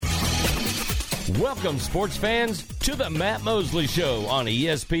Welcome, sports fans, to the Matt Mosley Show on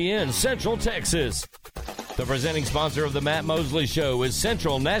ESPN Central Texas. The presenting sponsor of the Matt Mosley Show is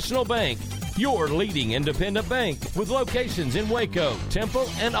Central National Bank, your leading independent bank with locations in Waco, Temple,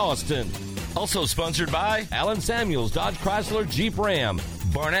 and Austin. Also sponsored by Allen Samuels, Dodge Chrysler Jeep Ram,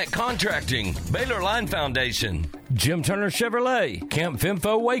 Barnett Contracting, Baylor Line Foundation, Jim Turner Chevrolet, Camp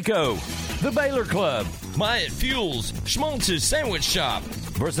Fimfo Waco, The Baylor Club, Myatt Fuels, Schmaltz's Sandwich Shop,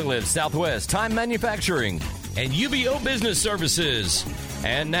 VersaLive Southwest Time Manufacturing, and UBO Business Services.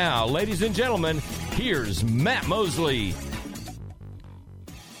 And now, ladies and gentlemen, here's Matt Mosley.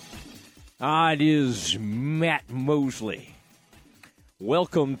 It is Matt Mosley.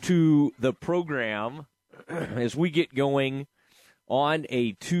 Welcome to the program as we get going on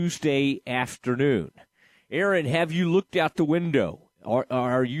a Tuesday afternoon. Aaron, have you looked out the window?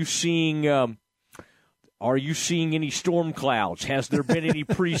 Are you seeing any storm clouds? Has there been any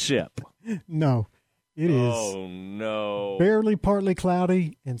precip? No. It is. Oh, no. Barely partly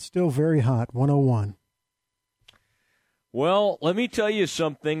cloudy and still very hot, 101. Well, let me tell you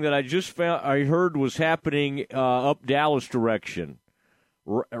something that I heard was happening up Dallas direction.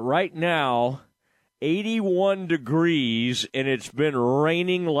 Right now, 81 degrees, and it's been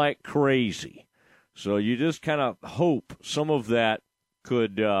raining like crazy. So you just kind of hope some of that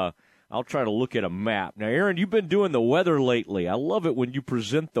could I'll try to look at a map. Now, Aaron, you've been doing the weather lately. I love it when you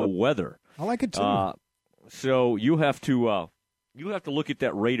present the weather. I like it too. So you have to look at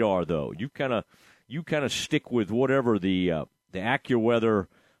that radar, though. You kind of stick with whatever the AccuWeather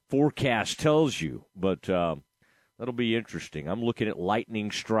forecast tells you. But that'll be interesting. I'm looking at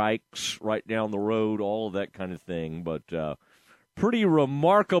lightning strikes right down the road, all of that kind of thing. But pretty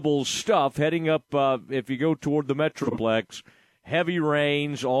remarkable stuff heading up if you go toward the Metroplex. Heavy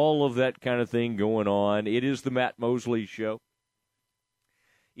rains, all of that kind of thing going on. It is the Matt Mosley Show.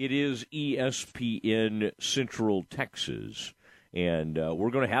 It is ESPN Central Texas. And we're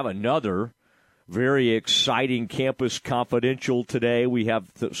going to have another very exciting Campus Confidential today. We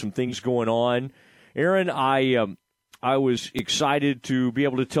have some things going on. Aaron, I was excited to be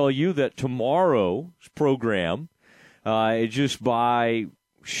able to tell you that tomorrow's program, just by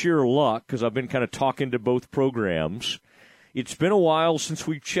sheer luck, because I've been kind of talking to both programs, it's been a while since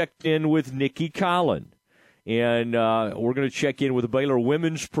we checked in with Nikki Collin. And we're going to check in with the Baylor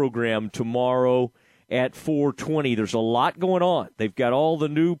women's program tomorrow at 4:20. There's a lot going on. They've got all the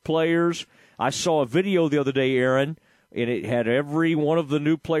new players. I saw a video the other day, Aaron, and it had every one of the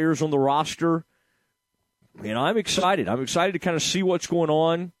new players on the roster. And I'm excited. I'm excited to kind of see what's going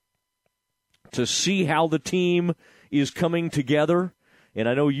on, to see how the team is coming together. And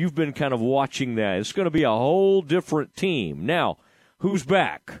I know you've been kind of watching that. It's going to be a whole different team. Now, who's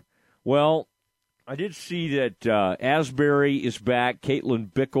back? Well, I did see that Asbury is back.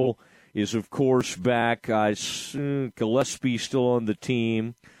 Caitlin Bickle is, of course, back. Gillespie still on the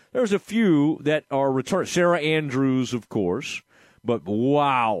team. There's a few that are returned. Sarah Andrews, of course. But,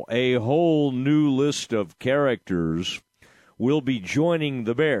 wow, a whole new list of characters will be joining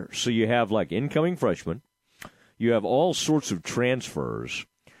the Bears. So you have, like, incoming freshmen. You have all sorts of transfers.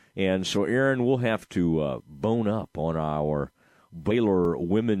 And so, Aaron, we'll have to bone up on our Baylor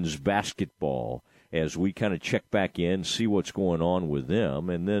women's basketball as we kind of check back in, see what's going on with them.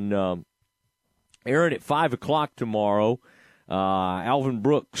 And then, Aaron, at 5 o'clock tomorrow, Alvin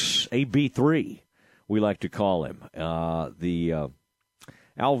Brooks, AB3, we like to call him, the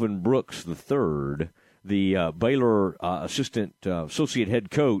Alvin Brooks III, the Baylor associate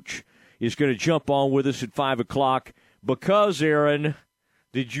head coach, is going to jump on with us at 5 o'clock because, Aaron,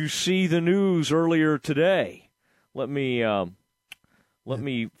 did you see the news earlier today? Let me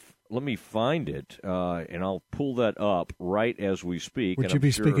find it, and I'll pull that up right as we speak. Would you be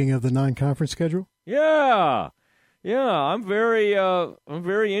speaking of the non-conference schedule? Yeah, I'm very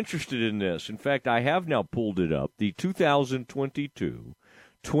interested in this. In fact, I have now pulled it up. The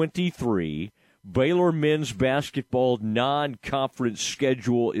 2022-23 Baylor men's basketball non-conference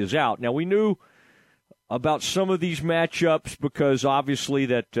schedule is out. Now, we knew about some of these matchups because obviously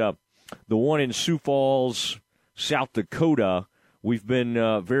that the one in Sioux Falls, South Dakota, we've been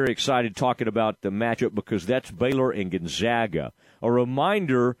very excited talking about the matchup because that's Baylor and Gonzaga. A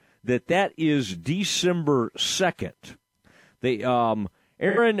reminder that is December 2nd.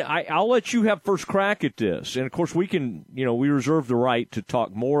 Aaron, I'll let you have first crack at this. And, of course, we reserve the right to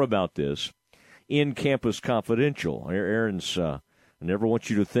talk more about this in Campus Confidential. Aaron's, I never want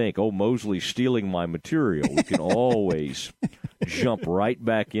you to think, Mosley's stealing my material. We can always jump right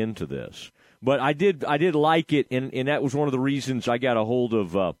back into this. But I did like it, and that was one of the reasons I got a hold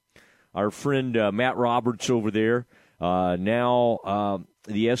of our friend Matt Roberts over there. Now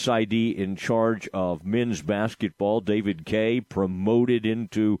the SID in charge of men's basketball, David Kay, promoted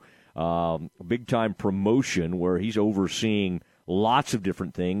into big-time promotion where he's overseeing lots of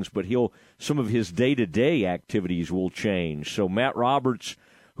different things, but some of his day-to-day activities will change. So Matt Roberts,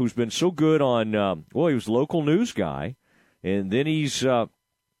 who's been so good on, he was a local news guy, and then he's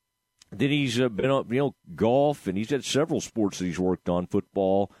been on, golf, and he's had several sports that he's worked on,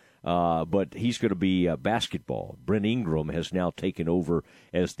 football, but he's going to be basketball. Brent Ingram has now taken over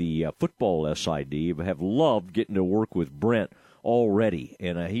as the football SID. I have loved getting to work with Brent already,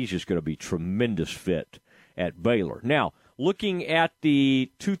 and he's just going to be a tremendous fit at Baylor. Now, looking at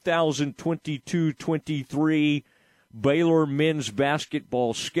the 2022-23 Baylor men's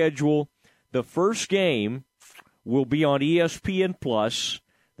basketball schedule, the first game will be on ESPN+.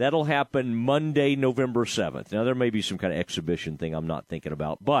 That'll happen Monday, November 7th. Now, there may be some kind of exhibition thing I'm not thinking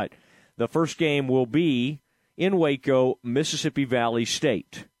about, but the first game will be in Waco, Mississippi Valley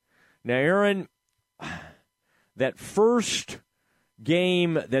State. Now, Aaron, that first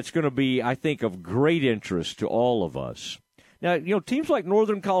game that's going to be, I think, of great interest to all of us. Now, teams like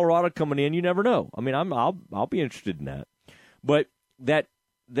Northern Colorado coming in, you never know. I mean, I'll be interested in that. But that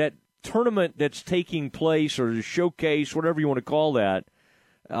tournament that's taking place, or the showcase, whatever you want to call that,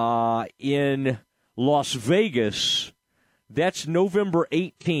 in Las Vegas, that's November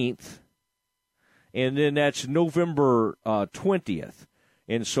 18th, and then that's November 20th.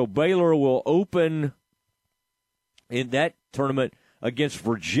 And so Baylor will open in that tournament against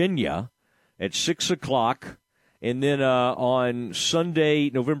Virginia at 6 o'clock. And then on Sunday,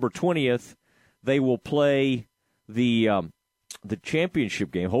 November 20th, they will play the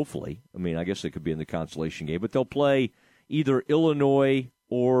championship game, hopefully. I mean, I guess they could be in the consolation game. But they'll play either Illinois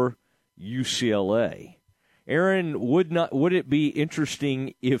or UCLA. Aaron, would it be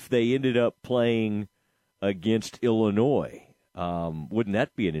interesting if they ended up playing against Illinois? Wouldn't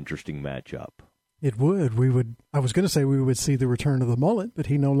that be an interesting matchup? It would. I was going to say we would see the return of the mullet, but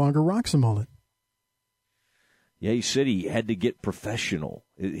he no longer rocks a mullet. Yeah, he said he had to get professional.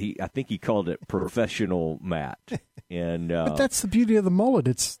 I think he called it professional Matt. And but that's the beauty of the mullet.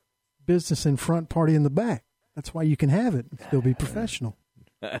 It's business in front, party in the back. That's why you can have it and still be professional.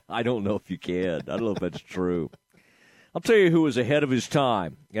 I don't know if you can. I don't know if that's true. I'll tell you who was ahead of his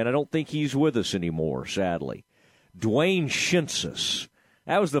time, and I don't think he's with us anymore, sadly. Dwayne Shinsis.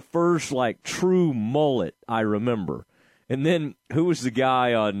 That was the first, true mullet I remember. And then who was the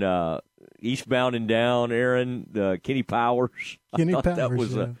guy on Eastbound and Down, Aaron? Kenny Powers. Kenny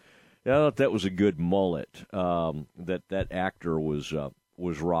Powers, I thought that was a good mullet that actor was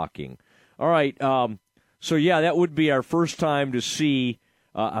rocking. All right, so that would be our first time to see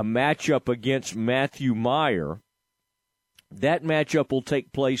a matchup against Matthew Meyer. That matchup will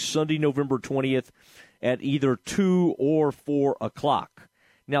take place Sunday, November 20th at either 2 or 4 o'clock.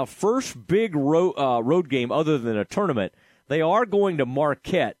 Now, first big road game other than a tournament, they are going to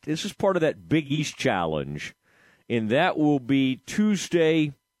Marquette. This is part of that Big East Challenge, and that will be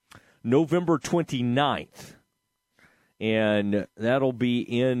Tuesday, November 29th. And that'll be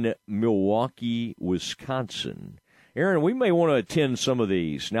in Milwaukee, Wisconsin. Aaron, we may want to attend some of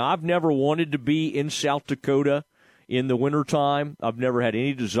these. Now, I've never wanted to be in South Dakota in the wintertime. I've never had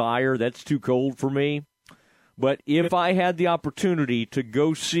any desire. That's too cold for me. But if I had the opportunity to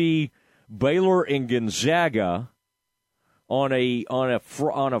go see Baylor and Gonzaga on a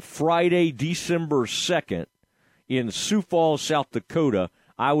Friday, December 2nd in Sioux Falls, South Dakota,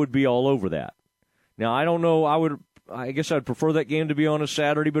 I would be all over that. Now, I don't know. I guess I'd prefer that game to be on a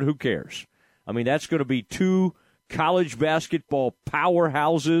Saturday, but who cares? I mean, that's going to be two college basketball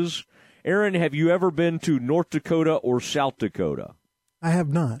powerhouses. Aaron, have you ever been to North Dakota or South Dakota? I have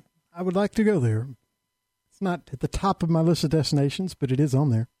not. I would like to go there. It's not at the top of my list of destinations, but it is on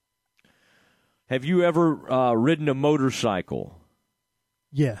there. Have you ever ridden a motorcycle?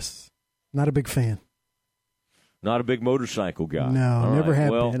 Yes. Not a big fan. Not a big motorcycle guy? No, never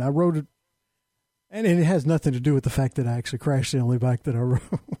have been. I rode it, and it has nothing to do with the fact that I actually crashed the only bike that I rode.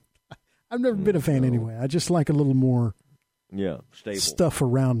 I've never been a fan anyway. I just like a little more stable stuff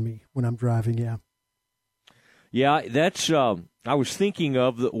around me when I'm driving, Yeah, that's I was thinking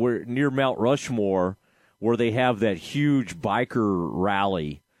of where near Mount Rushmore where they have that huge biker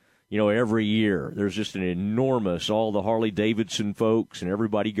rally, every year. There's just an enormous, all the Harley-Davidson folks, and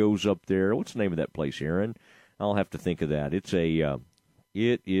everybody goes up there. What's the name of that place, Aaron? I'll have to think of that. It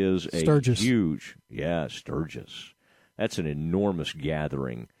is a Sturgis. Huge, Sturgis. That's an enormous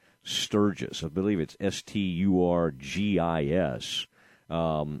gathering. Sturgis. I believe it's Sturgis.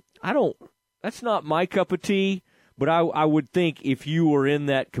 That's not my cup of tea, but I would think if you were in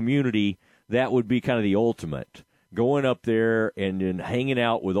that community, that would be kind of the ultimate. going up there and then hanging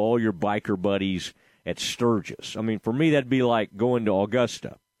out with all your biker buddies at Sturgis. I mean, for me, that'd be like going to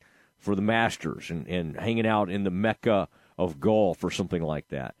Augusta for the Masters and hanging out in the Mecca of golf or something like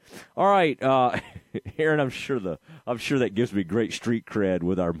that. All right, Aaron, I'm sure that gives me great street cred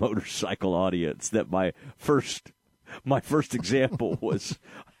with our motorcycle audience that my first example was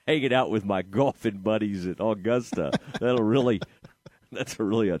hanging out with my golfing buddies at Augusta. That's a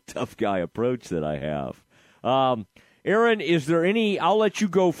really a tough guy approach that I have. Aaron, is there any? I'll let you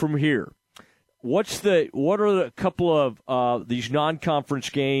go from here. What are a couple of these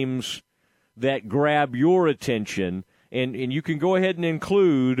non-conference games that grab your attention? And you can go ahead and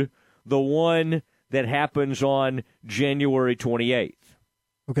include the one that happens on January 28th.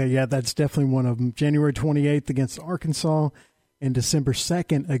 Okay, yeah, that's definitely one of them. January 28th against Arkansas and December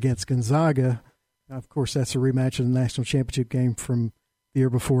 2nd against Gonzaga. Of course, that's a rematch of the national championship game from the year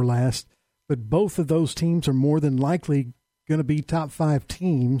before last. But both of those teams are more than likely going to be top 5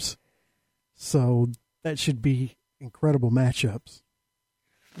 teams. So that should be incredible matchups.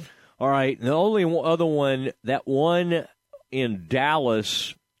 All right. The only other one, that one in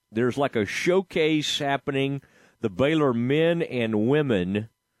Dallas, there's like a showcase happening. The Baylor men and women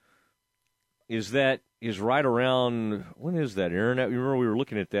is right around, when is that, Aaron? You remember we were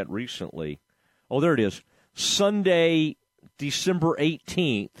looking at that recently. Oh, there it is. Sunday, December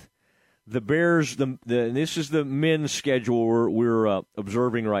 18th. The Bears, this is the men's schedule we're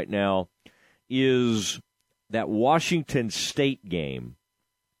observing right now, is that Washington State game.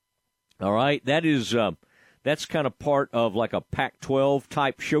 All right, that's kind of part of like a Pac-12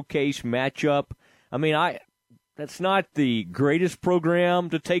 type showcase matchup. I mean, that's not the greatest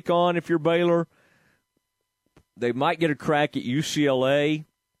program to take on if you're Baylor. They might get a crack at UCLA.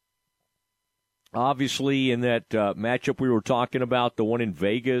 Obviously, in that matchup we were talking about, the one in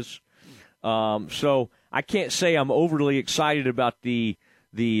Vegas. So I can't say I'm overly excited about the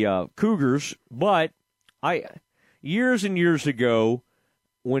Cougars, but years and years ago,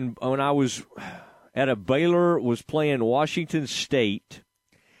 when I was at a Baylor, was playing Washington State,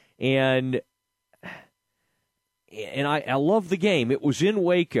 and I love the game. It was in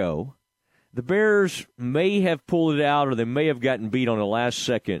Waco. The Bears may have pulled it out, or they may have gotten beat on a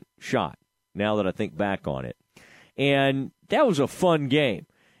last-second shot, now that I think back on it. And that was a fun game.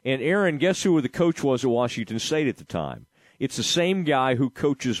 And, Aaron, guess who the coach was at Washington State at the time? It's the same guy who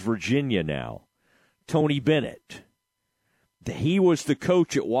coaches Virginia now, Tony Bennett. He was the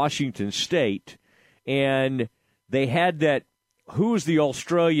coach at Washington State, and they had that, who was the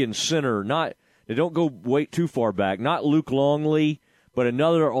Australian center? They don't go way too far back, not Luke Longley, but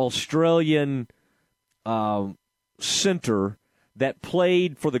another Australian center that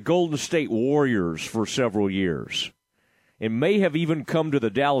played for the Golden State Warriors for several years and may have even come to the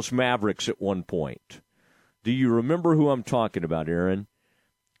Dallas Mavericks at one point. Do you remember who I'm talking about, Aaron?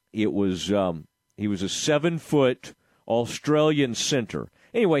 It was he was a 7-foot Australian center.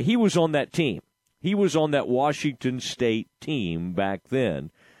 Anyway, he was on that team. He was on that Washington State team back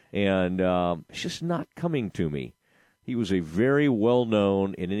then, and it's just not coming to me. He was a very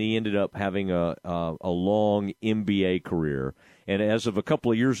well-known, and then he ended up having a long NBA career, and as of a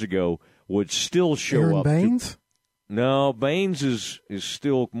couple of years ago, would still show Aaron up. Baines? No, Baines is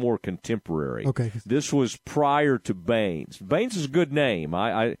still more contemporary. Okay. This was prior to Baines. Baines is a good name.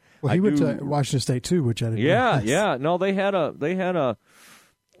 He went to Washington State too, which I didn't know. Yeah. No, they had an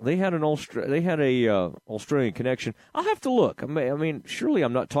Australian connection. I'll have to look. I mean, surely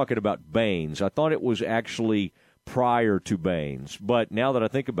I'm not talking about Baines. I thought it was actually prior to Baines. But now that I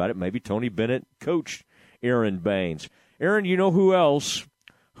think about it, maybe Tony Bennett coached Aaron Baines. Aaron, you know who else?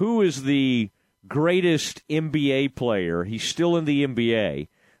 Who is the greatest NBA player? He's still in the NBA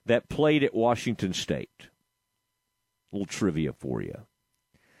that played at Washington State. A little trivia for you.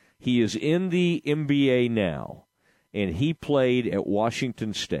 He is in the NBA now, and he played at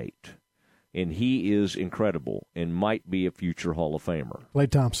Washington State, and he is incredible and might be a future Hall of Famer. Klay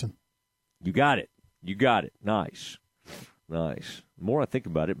Thompson. You got it. Nice. The more I think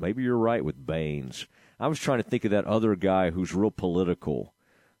about it, maybe you're right with Baines. I was trying to think of that other guy who's real political.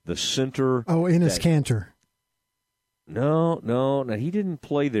 The center. Oh, Enes Kanter. No, he didn't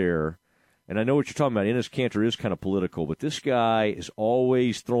play there. And I know what you're talking about. Enes Kanter is kind of political, but this guy is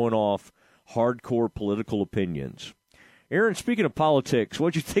always throwing off hardcore political opinions. Aaron, speaking of politics,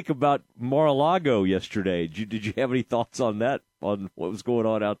 what did you think about Mar-a-Lago yesterday? Did you have any thoughts on that, on what was going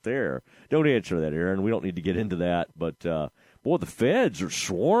on out there? Don't answer that, Aaron. We don't need to get into that. But, boy, the feds are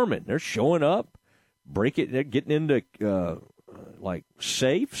swarming. They're showing up, they're getting into like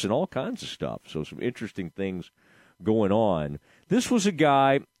safes and all kinds of stuff. So some interesting things going on. This was a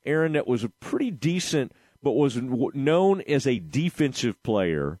guy, Aaron, that was a pretty decent but was known as a defensive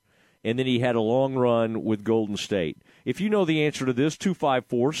player, and then he had a long run with Golden State. If you know the answer to this,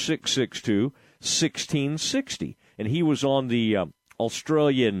 254-662-1660. And he was on the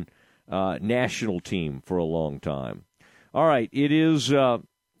Australian national team for a long time. All right, it is the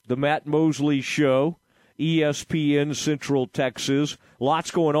Matt Mosley Show, ESPN Central Texas.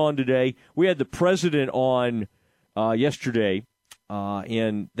 Lots going on today. We had the president on yesterday,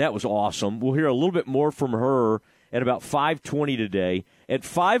 and that was awesome. We'll hear a little bit more from her at about 5:20 today. At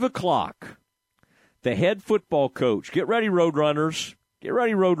 5 o'clock, the head football coach, get ready, Roadrunners,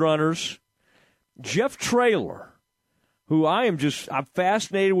 Jeff Traylor, who I'm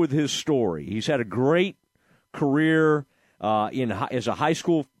fascinated with his story. He's had a great career as a high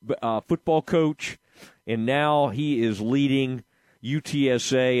school football coach, and now he is leading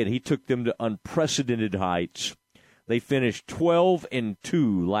UTSA, and he took them to unprecedented heights. They finished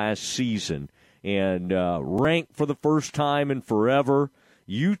 12-2 last season and ranked for the first time in forever.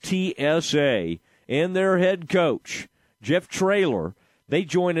 UTSA and their head coach, Jeff Traylor, they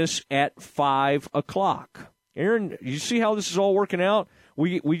join us at 5 o'clock. Aaron, you see how this is all working out?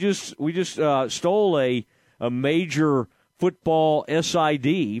 We just stole a major football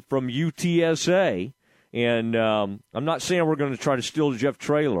SID from UTSA, and I'm not saying we're going to try to steal Jeff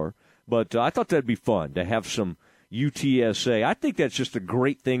Traylor, but I thought that'd be fun to have some UTSA. I think that's just a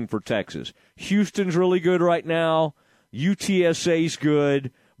great thing for Texas. Houston's really good right now. UTSA's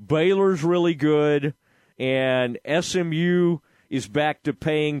good. Baylor's really good. And SMU is back to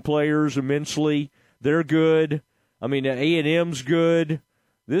paying players immensely. They're good. I mean, A&M's good.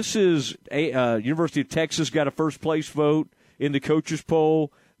 This is University of Texas got a first-place vote in the coaches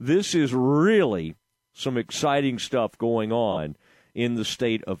poll. This is really some exciting stuff going on in the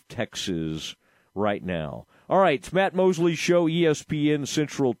state of Texas right now. All right, it's Matt Mosley Show, ESPN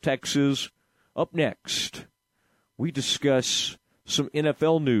Central Texas. Up next, we discuss some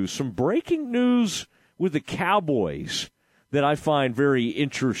NFL news, some breaking news with the Cowboys that I find very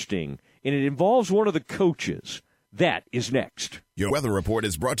interesting, and it involves one of the coaches. That is next. Your weather report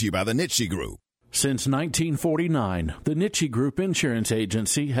is brought to you by the Nitsche Group. Since 1949, the Nitsche Group Insurance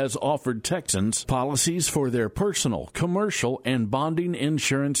Agency has offered Texans policies for their personal, commercial, and bonding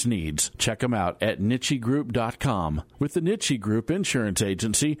insurance needs. Check them out at NitscheGroup.com. With the Nitsche Group Insurance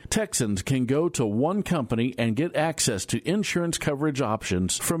Agency, Texans can go to one company and get access to insurance coverage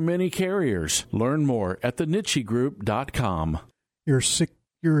options from many carriers. Learn more at thenitschegroup.com. Your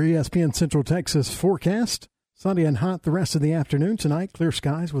ESPN Central Texas forecast. Sunny and hot the rest of the afternoon. Tonight, clear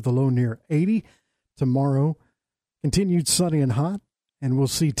skies with a low near 80. Tomorrow, continued sunny and hot, and we'll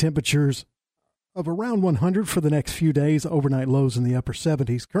see temperatures of around 100 for the next few days, overnight lows in the upper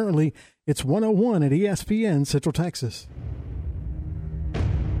 70s. Currently, it's 101 at ESPN Central Texas.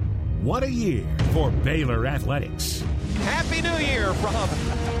 What a year for Baylor Athletics. Happy New Year from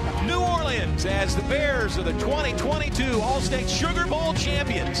New Orleans as the Bears are the 2022 All-State Sugar Bowl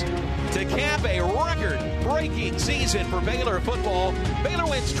champions. To cap a record-breaking season for Baylor football, Baylor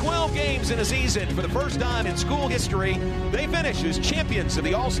wins 12 games in a season for the first time in school history. They finish as champions of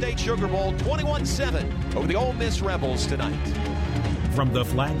the All-State Sugar Bowl 21-7 over the Ole Miss Rebels tonight. From the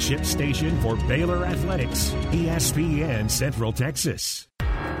flagship station for Baylor Athletics, ESPN Central Texas.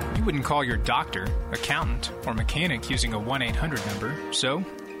 You wouldn't call your doctor, accountant, or mechanic using a 1-800 number, so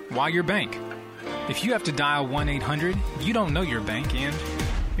why your bank? If you have to dial 1-800, you don't know your bank and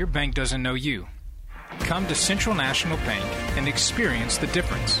your bank doesn't know you. Come to Central National Bank and experience the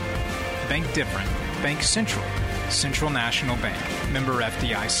difference. Bank different. Bank Central. Central National Bank. Member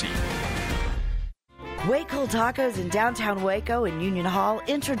FDIC. Waco Tacos in downtown Waco and Union Hall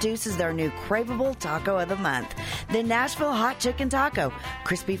introduces their new craveable taco of the month, the Nashville Hot Chicken Taco.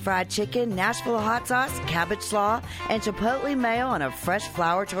 Crispy fried chicken, Nashville hot sauce, cabbage slaw, and chipotle mayo on a fresh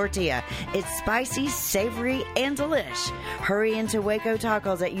flour tortilla. It's spicy, savory, and delish. Hurry into Waco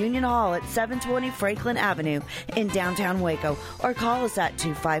Tacos at Union Hall at 720 Franklin Avenue in downtown Waco, or call us at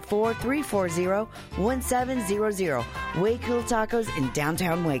 254-340-1700. Waco Tacos in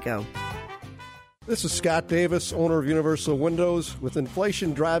downtown Waco. This is Scott Davis, owner of Universal Windows. With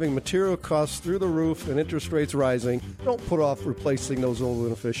inflation driving material costs through the roof and interest rates rising, don't put off replacing those old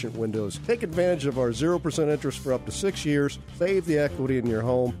inefficient windows. Take advantage of our 0% interest for up to 6 years. Save the equity in your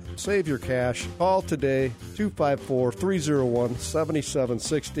home. Save your cash. Call today,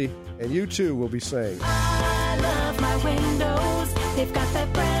 254-301-7760, and you too will be saying, I love my windows. They've got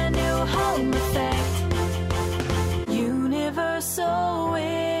that brand new home effect. Universal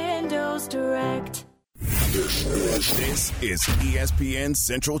Windows Direct. This is ESPN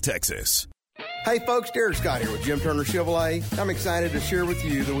Central Texas. Hey folks, Derek Scott here with Jim Turner Chevrolet. I'm excited to share with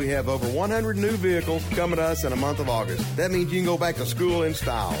you that we have over 100 new vehicles coming to us in the month of August. That means you can go back to school in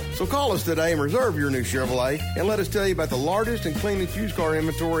style. So call us today and reserve your new Chevrolet and let us tell you about the largest and cleanest used car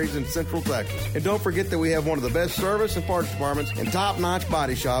inventories in Central Texas. And don't forget that we have one of the best service and parts departments and top-notch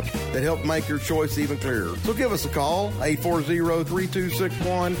body shops that help make your choice even clearer. So give us a call,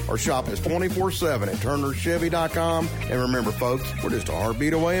 840-3261, or shop us 24/7 at turnerchevy.com. And remember, folks, we're just a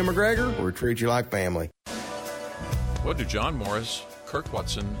heartbeat away in McGregor, where we treat you like family. What do John Morris, Kirk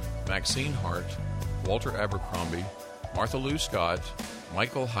Watson, Maxine Hart, Walter Abercrombie, Martha Lou Scott,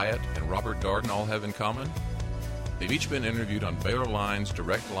 Michael Hyatt, and Robert Darden all have in common? They've each been interviewed on Baylor Line's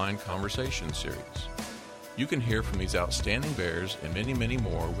Direct Line Conversation series. You can hear from these outstanding Bears and many, many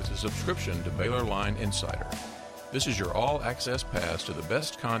more with a subscription to Baylor Line Insider. This is your all-access pass to the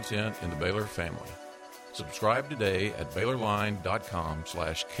best content in the Baylor family. Subscribe today at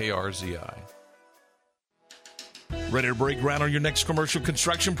BaylorLine.com/KRZI. Ready to break ground on your next commercial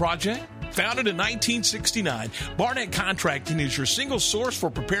construction project? Founded in 1969, Barnett Contracting is your single source for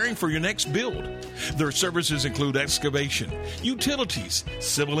preparing for your next build. Their services include excavation, utilities,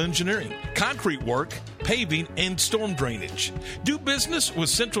 civil engineering, concrete work, paving, and storm drainage. Do business with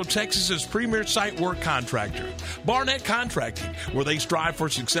Central Texas's premier site work contractor, Barnett Contracting, where they strive for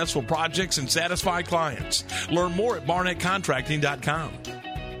successful projects and satisfy clients. Learn more at barnettcontracting.com.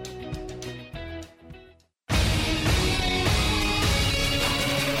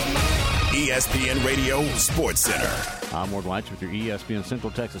 ESPN Radio Sports Center. I'm Ward Weitz with your ESPN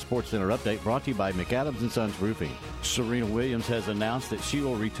Central Texas Sports Center update, brought to you by McAdams & Sons Roofing. Serena Williams has announced that she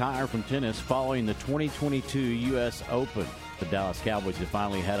will retire from tennis following the 2022 U.S. Open. The Dallas Cowboys have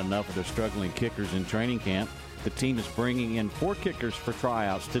finally had enough of their struggling kickers in training camp. The team is bringing in 4 kickers for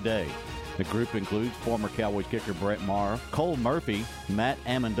tryouts today. The group includes former Cowboys kicker Brett Maher, Cole Murphy, Matt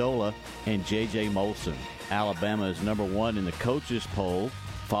Amendola, and J.J. Molson. Alabama is number 1 in the coaches poll,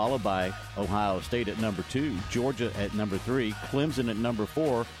 followed by Ohio State at number 2, Georgia at number 3, Clemson at number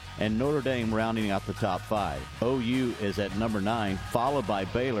 4, and Notre Dame rounding out the top 5. OU is at number 9, followed by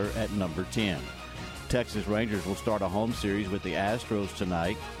Baylor at number 10. Texas Rangers will start a home series with the Astros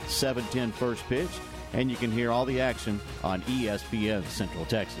tonight, 7:10 first pitch, and you can hear all the action on ESPN Central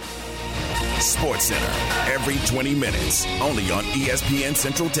Texas. Sports Center, every 20 minutes, only on ESPN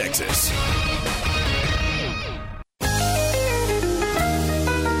Central Texas.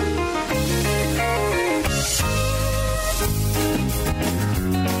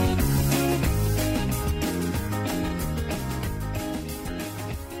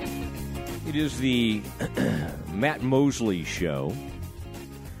 It is the Matt Mosley Show,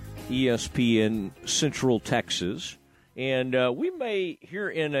 ESPN Central Texas. And we may, here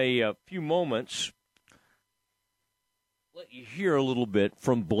in a few moments, let you hear a little bit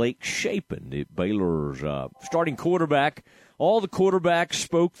from Blake Shapen, the Baylor's starting quarterback. All the quarterbacks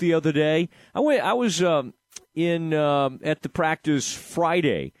spoke the other day. I was at the practice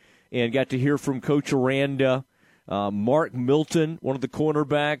Friday and got to hear from Coach Aranda. Mark Milton, one of the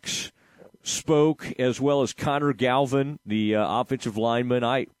cornerbacks, spoke, as well as Connor Galvin, the offensive lineman.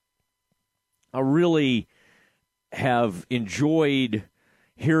 I really have enjoyed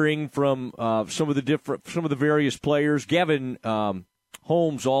hearing from some of the various players. Gavin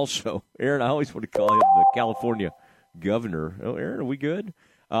Holmes also. Aaron, I always want to call him the California governor. Oh, Aaron, are we good?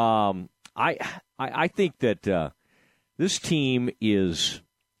 I think that this team is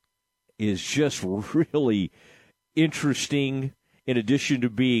just really interesting, in addition to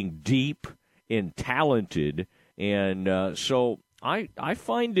being deep and talented. And so I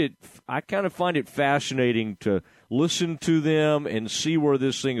kind of find it fascinating to listen to them and see where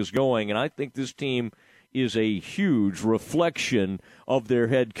this thing is going. And I think this team is a huge reflection of their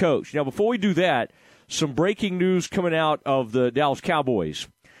head coach. Now, before we do that, some breaking news coming out of the Dallas Cowboys.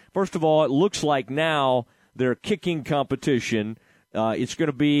 First of all, it looks like now their kicking competition, it's going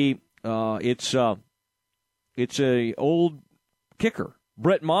to be it's a old kicker.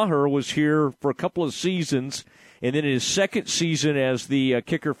 Brett Maher was here for a couple of seasons, and then in his second season as the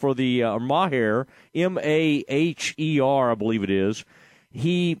kicker for the Maher, Maher, I believe it is,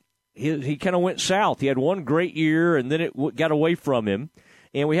 he kind of went south. He had one great year, and then it got away from him,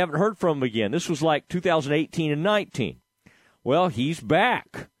 and we haven't heard from him again. This was like 2018 and 19. Well, he's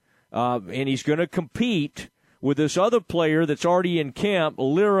back, and he's going to compete with this other player that's already in camp,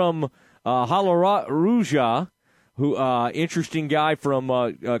 Liram Halaruja, who interesting guy from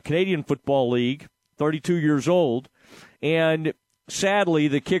Canadian Football League, 32 years old. And sadly,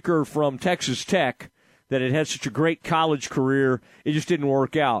 the kicker from Texas Tech that had such a great college career, it just didn't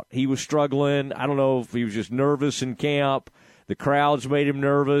work out. He was struggling. I don't know if he was just nervous in camp. The crowds made him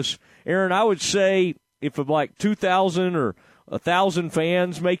nervous. Aaron, I would say if like 2,000 or 1,000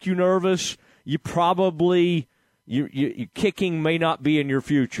 fans make you nervous, you probably you kicking may not be in your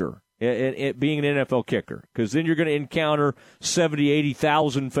future. It being an NFL kicker, because then you're going to encounter 70,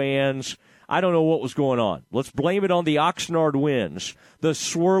 80,000 fans. I don't know what was going on. Let's blame it on the Oxnard winds, the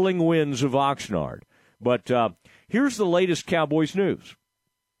swirling winds of Oxnard. But here's the latest Cowboys news.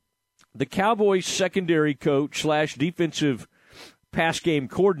 The Cowboys secondary coach / defensive pass game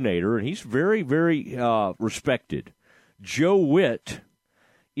coordinator, and he's very, very respected, Joe Witt,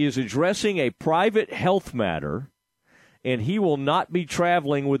 is addressing a private health matter, and he will not be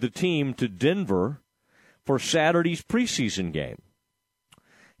traveling with the team to Denver for Saturday's preseason game.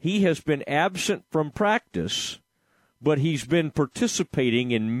 He has been absent from practice, but he's been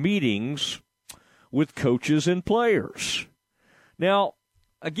participating in meetings with coaches and players. Now,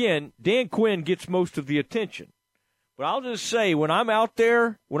 again, Dan Quinn gets most of the attention. But I'll just say, when I'm out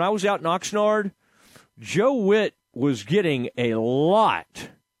there, when I was out in Oxnard, Joe Witt was getting a lot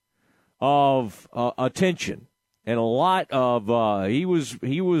of attention. And a lot of he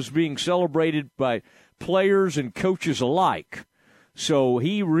was being celebrated by players and coaches alike. So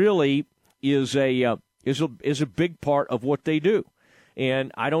he really is a big part of what they do.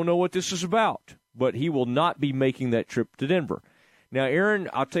 And I don't know what this is about, but he will not be making that trip to Denver. Now, Aaron,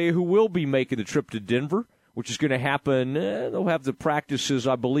 I'll tell you who will be making the trip to Denver, which is going to happen. They'll have the practices,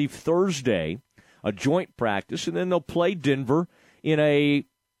 I believe, Thursday, a joint practice, and then they'll play Denver in a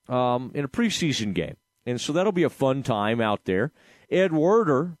preseason game. And so that'll be a fun time out there. Ed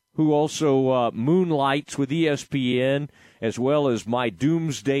Werder, who also moonlights with ESPN as well as my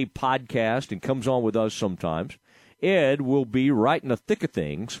Doomsday podcast and comes on with us sometimes, Ed will be right in the thick of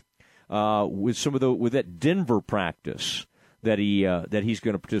things with that Denver practice that he's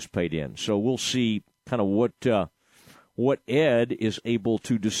going to participate in. So we'll see kind of what Ed is able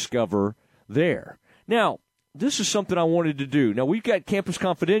to discover there. Now, this is something I wanted to do. Now, we've got Campus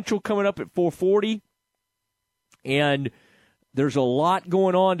Confidential coming up at 4:40. And there's a lot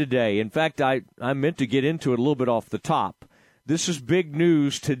going on today. In fact, I meant to get into it a little bit off the top. This is big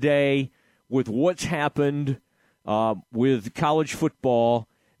news today with what's happened with college football.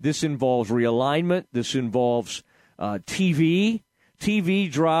 This involves realignment. This involves TV.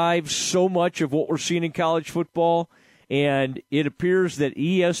 TV drives so much of what we're seeing in college football. And it appears that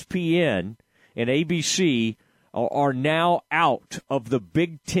ESPN and ABC are now out of the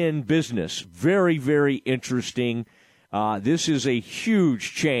Big Ten business. Very, very interesting. This is a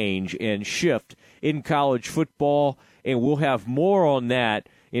huge change and shift in college football, and we'll have more on that.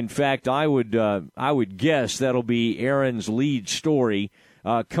 In fact, I would guess that'll be Aaron's lead story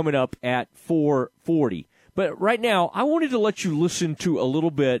coming up at 4:40. But right now, I wanted to let you listen to a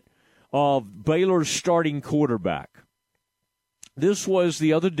little bit of Baylor's starting quarterback. This was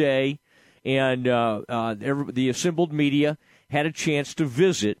the other day. And the assembled media had a chance to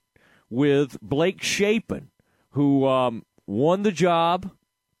visit with Blake Shapen, who won the job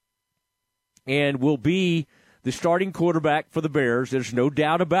and will be the starting quarterback for the Bears. There's no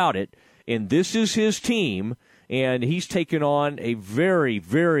doubt about it. And this is his team, and he's taken on a very,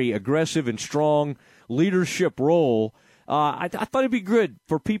 very aggressive and strong leadership role. I thought it'd be good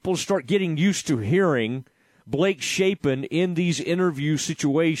for people to start getting used to hearing Blake Shapen in these interview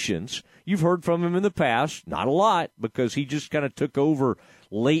situations. You've heard from him in the past, not a lot, because he just kind of took over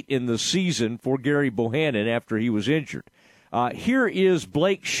late in the season for Gary Bohannon after he was injured. Here is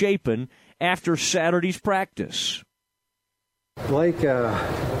Blake Shapen after Saturday's practice. Blake,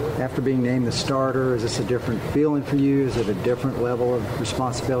 after being named the starter, is this a different feeling for you? Is it a different level of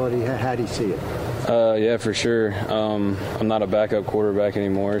responsibility? How do you see it? Yeah, for sure. I'm not a backup quarterback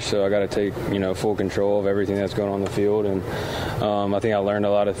anymore, so I got to take full control of everything that's going on in the field. And I think I learned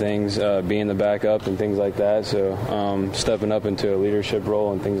a lot of things being the backup and things like that. So stepping up into a leadership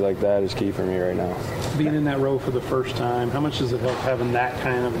role and things like that is key for me right now. Being in that role for the first time, how much does it help having that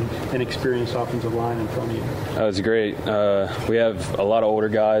kind of an experienced offensive line in front of you? It's great. We have a lot of older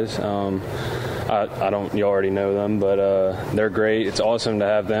guys. You already know them, but they're great. It's awesome to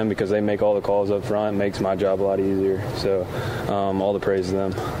have them because they make all the calls up front. It makes my job a lot easier. So all the praise to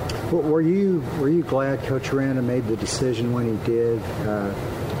them. Were you glad Coach Aranda made the decision when he did?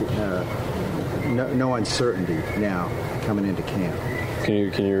 No uncertainty now coming into camp. Can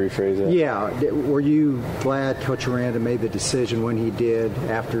you rephrase that? Yeah. Were you glad Coach Aranda made the decision when he did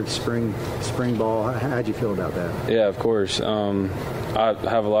after spring ball? How'd you feel about that? Yeah, of course. I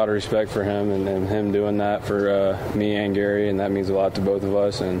have a lot of respect for him and him doing that for me and Gary, and that means a lot to both of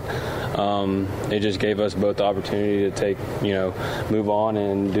us. And it just gave us both the opportunity to move on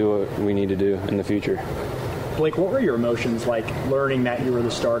and do what we need to do in the future. Blake, what were your emotions like learning that you were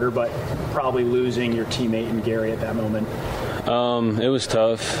the starter, but probably losing your teammate in Gary at that moment? It was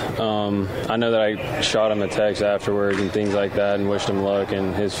tough. I know that I shot him a text afterwards and things like that and wished him luck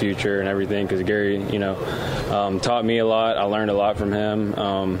in his future and everything because Gary, taught me a lot. I learned a lot from him.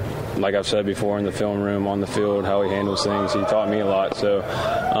 Like I've said before, in the film room, on the field, how he handles things, he taught me a lot. So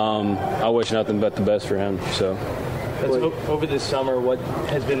I wish nothing but the best for him. So. Over this summer, what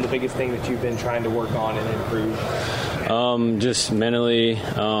has been the biggest thing that you've been trying to work on and improve? Just mentally,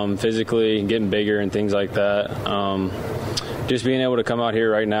 physically, getting bigger and things like that. Just being able to come out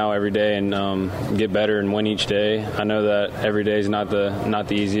here right now every day and get better and win each day. I know that every day is not the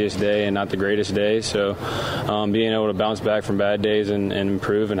easiest day and not the greatest day. So being able to bounce back from bad days and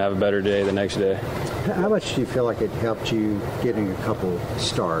improve and have a better day the next day. How much do you feel like it helped you getting a couple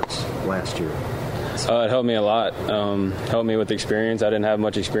starts last year? It helped me a lot. Helped me with experience. I didn't have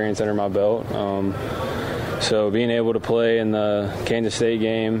much experience under my belt. So being able to play in the Kansas State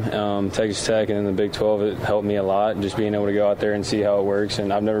game, Texas Tech, and in the Big 12, it helped me a lot. Just being able to go out there and see how it works.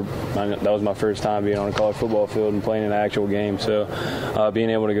 And that was my first time being on a college football field and playing in an actual game. So being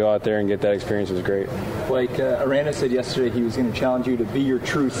able to go out there and get that experience was great. Like Aranda said yesterday, he was going to challenge you to be your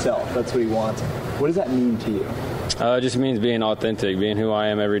true self. That's what he wants. What does that mean to you? It just means being authentic, being who I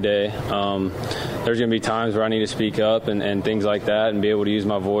am every day. There's going to be times where I need to speak up and things like that and be able to use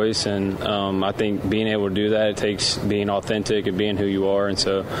my voice. And I think being able to do that, it takes being authentic and being who you are. And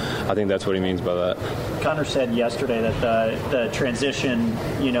so I think that's what he means by that. Connor said yesterday that the transition,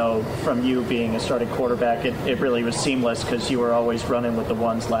 from you being a starting quarterback, it really was seamless because you were always running with the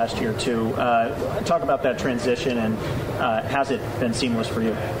ones last year too. Talk about that transition and has it been seamless for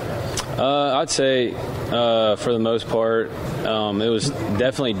you? I'd say for the most part, it was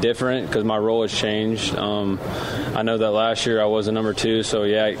definitely different because my role has changed. I know that last year I was a number 2, so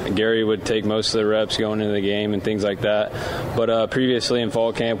Gary would take most of the reps going into the game and things like that. But previously in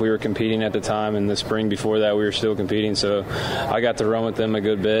fall camp, we were competing at the time, and the spring before that, we were still competing. So I got to run with them a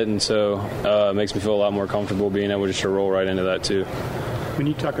good bit, and so it makes me feel a lot more comfortable being able just to roll right into that too. When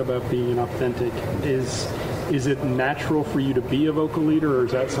you talk about being authentic, is it natural for you to be a vocal leader, or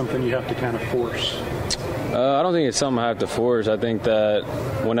is that something you have to kind of force? I don't think it's something I have to force. I think that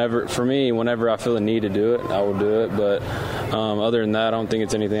whenever I feel the need to do it, I will do it. But other than that, I don't think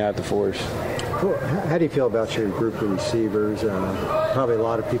it's anything I have to force. Cool. How do you feel about your group of receivers? Probably a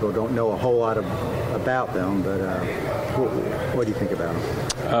lot of people don't know a whole lot about them, but what do you think about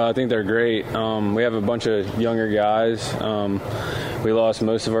them? I think they're great. We have a bunch of younger guys. We lost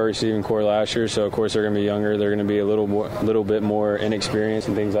most of our receiving core last year, so of course they're going to be younger. They're going to be a little bit more inexperienced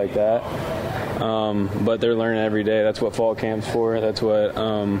and things like that. But they're learning every day. That's what fall camp's for. That's what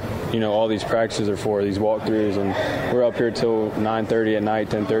all these practices are for, these walkthroughs. And we're up here till 9:30 at night,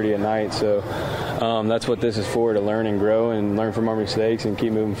 10:30 at night. So that's what this is for, to learn and grow and learn from our mistakes and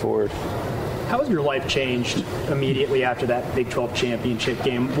keep moving forward. How has your life changed immediately after that Big 12 championship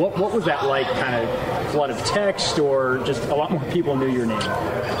game? What was that like, kind of flood of text, or just a lot more people knew your name?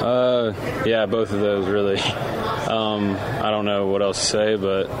 Yeah, both of those, really. I don't know what else to say,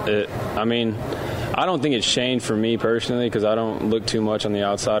 but I don't think it's changed for me personally because I don't look too much on the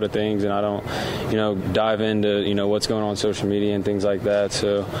outside of things, and I don't, dive into, what's going on social media and things like that.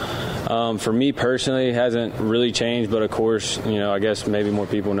 So for me personally, it hasn't really changed, but of course, I guess maybe more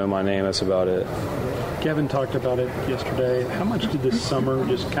people know my name. That's about it. Kevin talked about it yesterday. How much did this summer,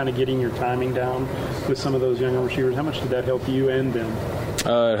 just kind of getting your timing down with some of those younger receivers, how much did that help you and them?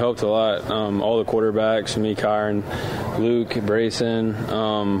 It helped a lot. All the quarterbacks, me, Kyron, Luke,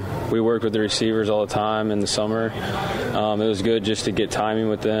 Brayson, we worked with the receivers all the time in the summer. It was good just to get timing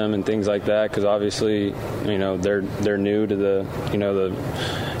with them and things like that because obviously, they're new to the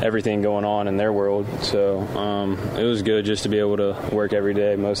everything going on in their world. So it was good just to be able to work every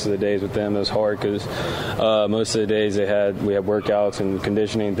day. Most of the days with them, it was hard because most of the days we had workouts and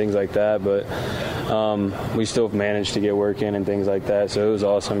conditioning and things like that, but we still managed to get work in and things like that. So it was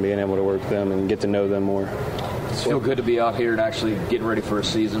awesome being able to work with them and get to know them more. Does it feel good to be out here and actually getting ready for a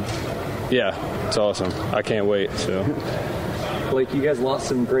season? Yeah, it's awesome. I can't wait. So, Blake, you guys lost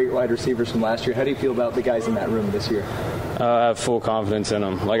some great wide receivers from last year. How do you feel about the guys in that room this year? I have full confidence in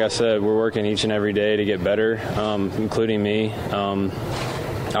them. Like I said, we're working each and every day to get better, including me.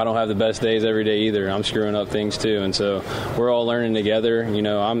 I don't have the best days every day either. I'm screwing up things too, and so we're all learning together.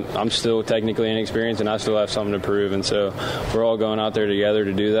 I'm still technically inexperienced, and I still have something to prove, and so we're all going out there together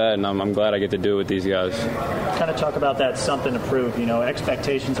to do that, and I'm glad I get to do it with these guys. Kind of talk about that something to prove.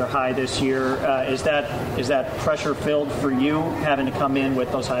 Expectations are high this year. Is that pressure filled for you having to come in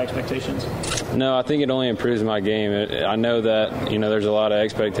with those high expectations? No, I think it only improves my game. I know that there's a lot of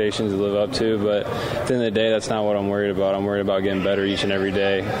expectations to live up to, but at the end of the day, that's not what I'm worried about. I'm worried about getting better each and every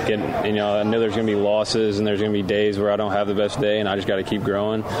day. I know there's going to be losses and there's going to be days where I don't have the best day, and I just got to keep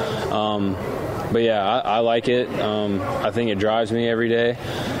growing. But yeah, I like it. I think it drives me every day.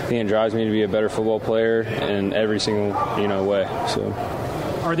 I think it drives me to be a better football player in every single way. So.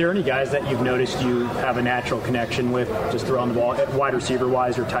 Are there any guys that you've noticed you have a natural connection with, just throwing the ball, wide receiver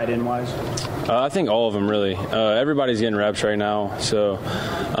wise or tight end wise? I think all of them really. Everybody's getting reps right now, so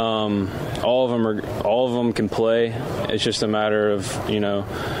all of them can play. It's just a matter of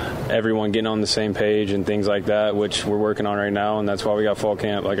everyone getting on the same page and things like that, which we're working on right now, and that's why we got fall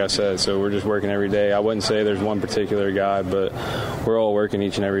camp, like I said. So we're just working every day. I wouldn't say there's one particular guy, but we're all working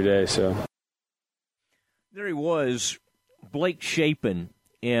each and every day. So there he was, Blake Shapen.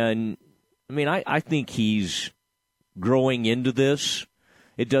 And, I think he's growing into this.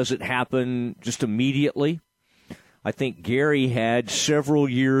 It doesn't happen just immediately. I think Gary had several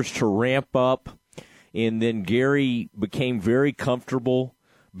years to ramp up, and then Gary became very comfortable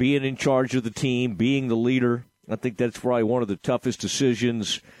being in charge of the team, being the leader. I think that's probably one of the toughest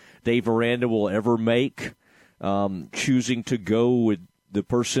decisions Dave Aranda will ever make, choosing to go with the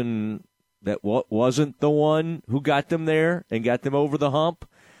person that wasn't the one who got them there and got them over the hump.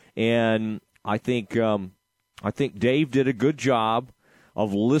 And I think Dave did a good job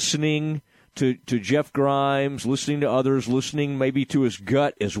of listening to Jeff Grimes, listening to others, listening maybe to his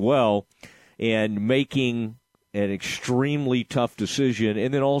gut as well, and making an extremely tough decision,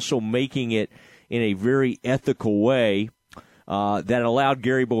 and then also making it in a very ethical way that allowed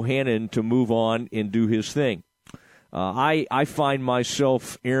Gary Bohannon to move on and do his thing. I find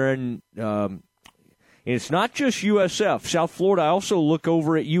myself, Aaron, and it's not just USF. South Florida, I also look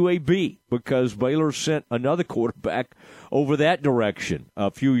over at UAB because Baylor sent another quarterback over that direction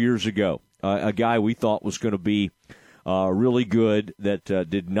a few years ago, a guy we thought was going to be really good that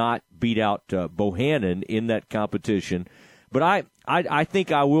did not beat out Bohannon in that competition. But I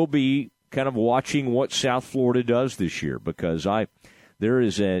think I will be kind of watching what South Florida does this year because there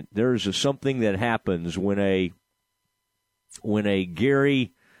is something that happens when a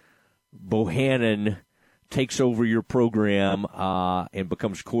Gary Bohannon takes over your program and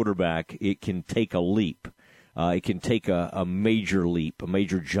becomes quarterback. It can take a leap. It can take a major leap, a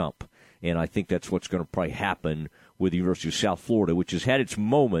major jump. And I think that's what's going to probably happen with the University of South Florida, which has had its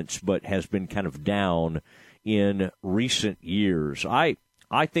moments but has been kind of down in recent years. I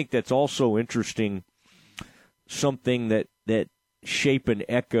think that's also interesting, something that Shapen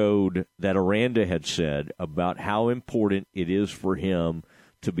echoed that Aranda had said about how important it is for him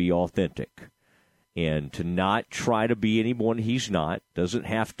to be authentic and to not try to be anyone he's not. Doesn't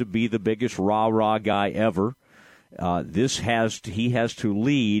have to be the biggest rah-rah guy ever. He has to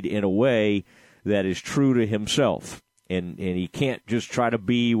lead in a way that is true to himself, and he can't just try to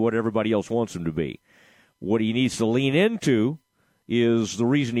be what everybody else wants him to be. What he needs to lean into is the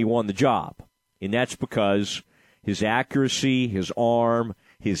reason he won the job, and that's because his accuracy, his arm,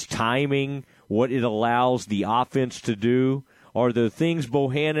 his timing, what it allows the offense to do. Are the things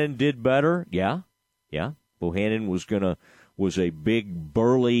Bohannon did better? Yeah. Bohannon was a big,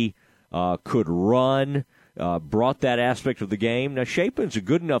 burly, could run, brought that aspect of the game. Now, Shapen's a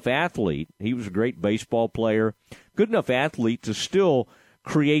good enough athlete. He was a great baseball player. Good enough athlete to still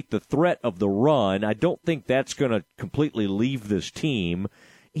create the threat of the run. I don't think that's going to completely leave this team.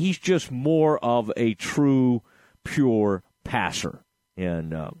 He's just more of a true, pure passer.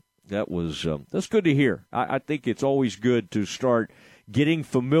 And that's good to hear. I think it's always good to start getting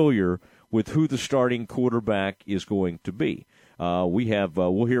familiar with who the starting quarterback is going to be.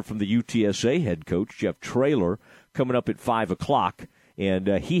 We'll hear from the UTSA head coach, Jeff Traylor, coming up at 5 o'clock, and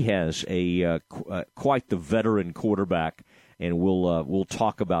he has quite the veteran quarterback, and we'll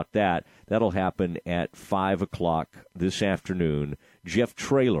talk about that. That'll happen at 5 o'clock this afternoon. Jeff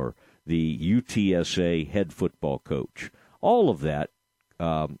Traylor, the UTSA head football coach. All of that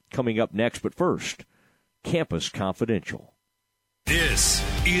coming up next, but first, Campus Confidential. This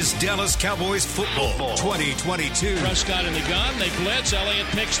is Dallas Cowboys football 2022. Prescott in the gun. They blitz. Elliott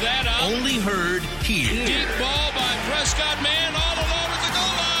picks that up. Only heard here. Deep ball by Prescott. Man all alone at the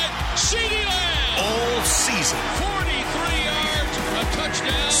goal line. CeeDee Lamb. All season. 43 yards. A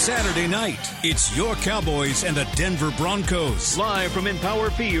touchdown. Saturday night, it's your Cowboys and the Denver Broncos. Live from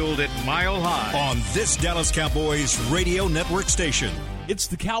Empower Field at Mile High. On this Dallas Cowboys radio network station. It's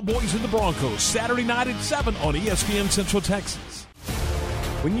the Cowboys and the Broncos, Saturday night at 7 on ESPN Central Texas.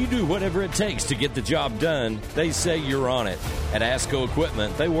 When you do whatever it takes to get the job done, they say you're on it. At ASCO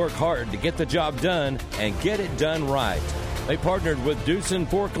Equipment, they work hard to get the job done and get it done right. They partnered with Doosan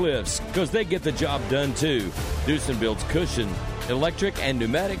Forklifts because they get the job done too. Doosan builds cushion, electric, and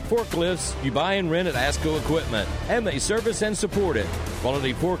pneumatic forklifts you buy and rent at ASCO Equipment, and they service and support it.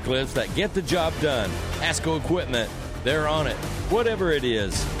 Quality forklifts that get the job done. ASCO Equipment, they're on it, whatever it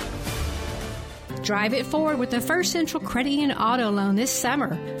is. Drive it forward with the First Central Credit Union Auto Loan this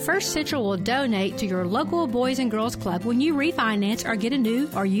summer. First Central will donate to your local Boys and Girls Club when you refinance or get a new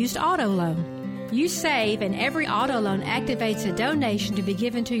or used auto loan. You save, and every auto loan activates a donation to be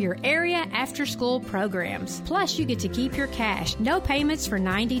given to your area after-school programs. Plus, you get to keep your cash. No payments for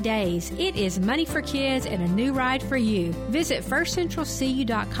 90 days. It is money for kids and a new ride for you. Visit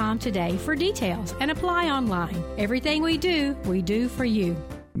firstcentralcu.com today for details and apply online. Everything we do for you.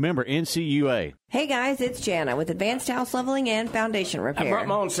 Member NCUA. Hey guys, it's Jana with Advanced House Leveling and Foundation Repair. I brought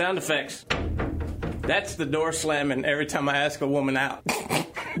my own sound effects. That's the door slamming every time I ask a woman out.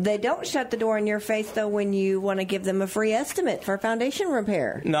 They don't shut the door in your face, though, when you want to give them a free estimate for foundation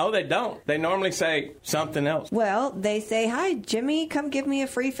repair. No, they don't. They normally say something else. Well, they say, hi, Jimmy, come give me a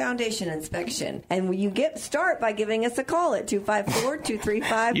free foundation inspection. And you start by giving us a call at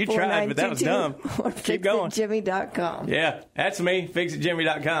 254-235-4922. You tried, but that was dumb. Or Keep going. FixItJimmy.com. Yeah, that's me,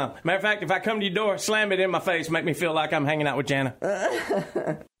 FixItJimmy.com. Matter of fact, if I come to your door, slam it in my face, make me feel like I'm hanging out with Jana.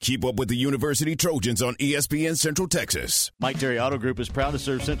 Keep up with the University Trojans on ESPN Central Texas. Mike Terry Auto Group is proud to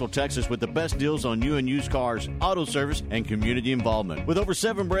serve Central Texas with the best deals on new and used cars, auto service, and community involvement. With over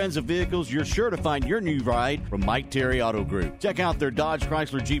 7 brands of vehicles, you're sure to find your new ride from Mike Terry Auto Group. Check out their Dodge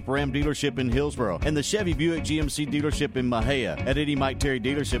Chrysler Jeep Ram dealership in Hillsboro and the Chevy Buick GMC dealership in Mahia. At any Mike Terry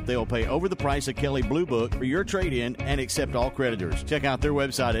dealership, they will pay over the price of Kelley Blue Book for your trade-in and accept all creditors. Check out their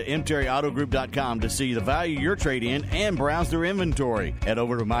website at mterryautogroup.com to see the value of your trade-in and browse their inventory. Head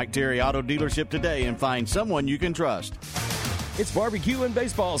over to Mike Terry Auto Dealership today and find someone you can trust. It's barbecue and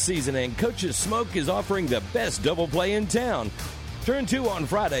baseball season, and Coach's Smoke is offering the best double play in town. Turn 2 on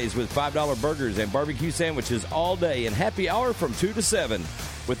Fridays with $5 burgers and barbecue sandwiches all day, and happy hour from 2 to 7.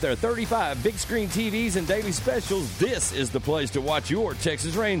 With their 35 big screen TVs and daily specials, this is the place to watch your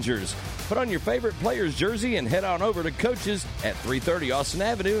Texas Rangers. Put on your favorite player's jersey and head on over to Coach's at 330 Austin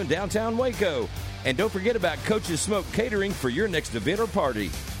Avenue in downtown Waco. And don't forget about Coach's Smoke catering for your next event or party.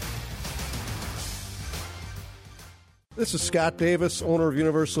 This is Scott Davis, owner of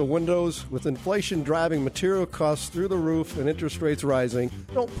Universal Windows. With inflation driving material costs through the roof and interest rates rising,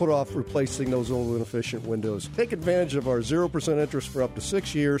 don't put off replacing those old inefficient windows. Take advantage of our 0% interest for up to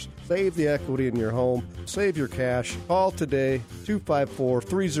 6 years. Save the equity in your home. Save your cash. Call today,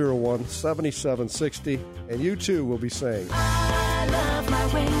 254-301-7760, and you too will be saying, I love my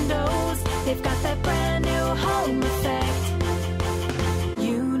windows. They've got that brand new home effect.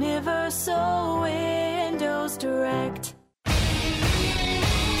 Universal Windows Direct.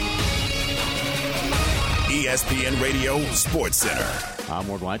 ESPN Radio Sports Center. I'm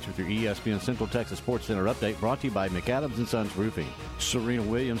Ward White with your ESPN Central Texas Sports Center update brought to you by McAdams & Sons Roofing. Serena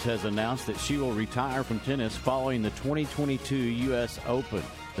Williams has announced that she will retire from tennis following the 2022 U.S. Open.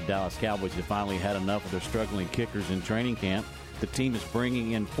 The Dallas Cowboys have finally had enough of their struggling kickers in training camp. The team is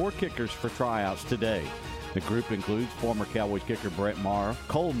bringing in 4 kickers for tryouts today. The group includes former Cowboys kicker Brett Maher,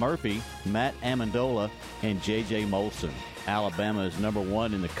 Cole Murphy, Matt Amendola, and J.J. Molson. Alabama is number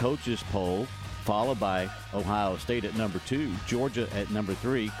 1 in the coaches poll, followed by Ohio State at number 2, Georgia at number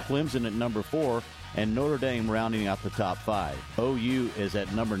 3, Clemson at number 4, and Notre Dame rounding out the top 5. OU is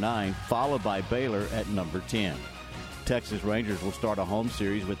at number 9, followed by Baylor at number 10. Texas Rangers will start a home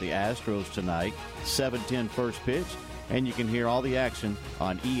series with the Astros tonight, 7:10 first pitch, and you can hear all the action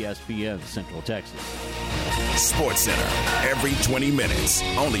on ESPN Central Texas. Sports Center, every 20 minutes,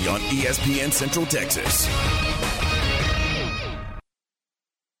 only on ESPN Central Texas.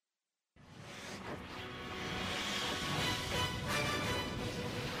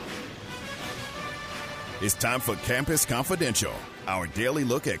 It's time for Campus Confidential, our daily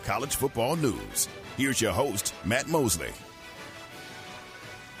look at college football news. Here's your host, Matt Mosley.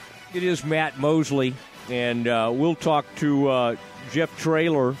 It is Matt Mosley, and we'll talk to Jeff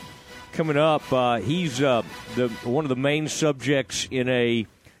Traylor coming up. He's one of the main subjects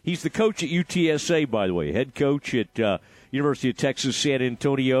he's the coach at UTSA, by the way, head coach at University of Texas San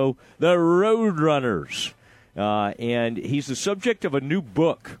Antonio, the Roadrunners. And he's the subject of a new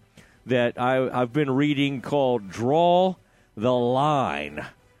book that I've been reading called Draw the Line.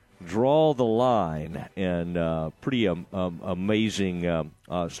 draw the line, and pretty amazing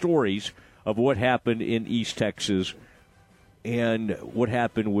stories of what happened in East Texas and what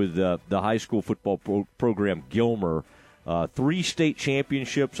happened with the high school football program Gilmer. 3 state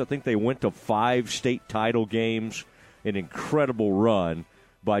championships. I think they went to 5 state title games. An incredible run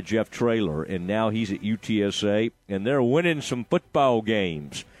by Jeff Traylor, and now he's at UTSA, and they're winning some football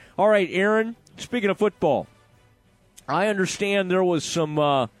games. All right, Aaron, speaking of football, I understand there was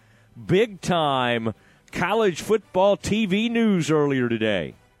some big-time college football TV news earlier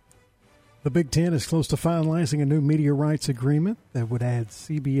today. The Big Ten is close to finalizing a new media rights agreement that would add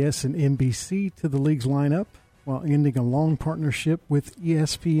CBS and NBC to the league's lineup while ending a long partnership with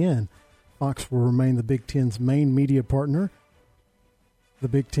ESPN. Fox will remain the Big Ten's main media partner. The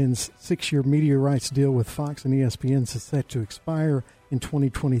Big Ten's 6-year media rights deal with Fox and ESPN is set to expire in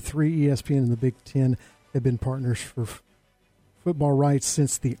 2023. ESPN and the Big Ten have been partners for football rights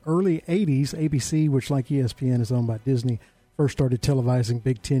since the early 80s. ABC, which like ESPN is owned by Disney, first started televising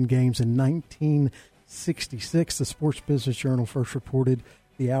Big Ten games in 1966. The Sports Business Journal first reported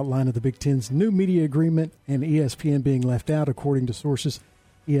the outline of the Big Ten's new media agreement and ESPN being left out. According to sources,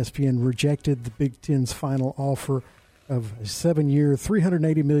 ESPN rejected the Big Ten's final offer of a 7-year,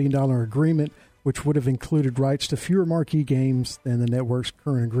 $380 million agreement, which would have included rights to fewer marquee games than the network's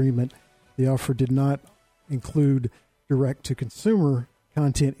current agreement. The offer did not include direct-to-consumer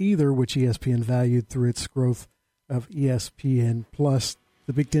content either, which ESPN valued through its growth of ESPN+.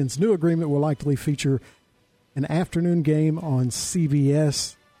 The Big Ten's new agreement will likely feature an afternoon game on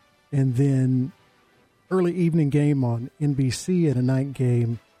CBS and then early evening game on NBC and a night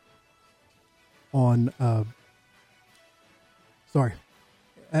game on,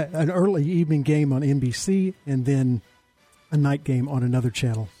 an early evening game on NBC and then a night game on another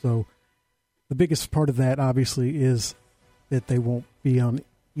channel. So the biggest part of that, obviously, is that they won't be on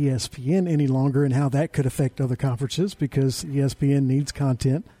ESPN any longer and how that could affect other conferences because ESPN needs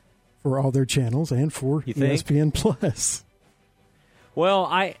content for all their channels and for ESPN Plus.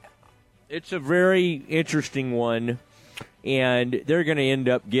 Well, it's a very interesting one, and they're going to end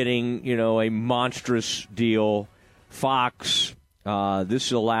up getting, a monstrous deal. Fox,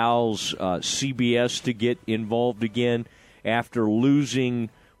 this allows CBS to get involved again after losing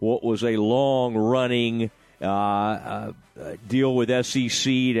what was a long-running deal with SEC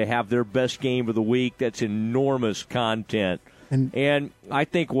to have their best game of the week. That's enormous content. And I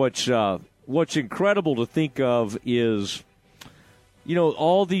think what's incredible to think of is,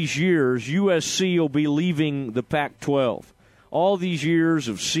 all these years, USC will be leaving the Pac-12. All these years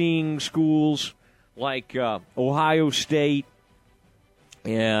of seeing schools like Ohio State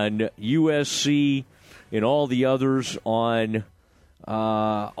and USC and all the others on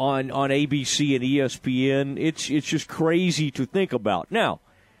ABC and ESPN, it's just crazy to think about. Now,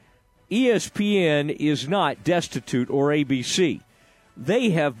 ESPN is not destitute or ABC.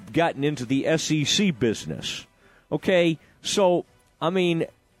 They have gotten into the SEC business. Okay, so, an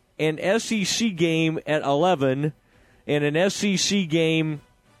SEC game at 11 and an SEC game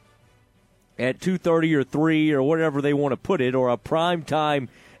at 2:30 or 3 or whatever they want to put it, or a primetime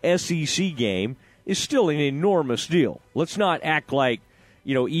SEC game is still an enormous deal. Let's not act like,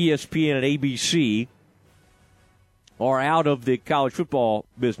 ESPN and ABC are out of the college football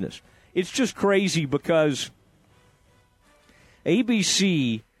business. It's just crazy because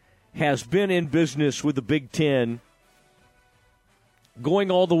ABC has been in business with the Big Ten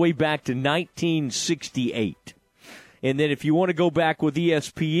going all the way back to 1968. And then if you want to go back with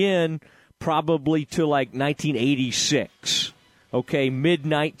ESPN, probably to like 1986. Okay,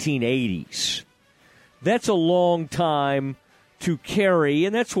 mid-1980s. That's a long time to carry,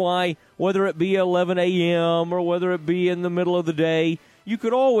 and that's why whether it be 11 a.m. or whether it be in the middle of the day, you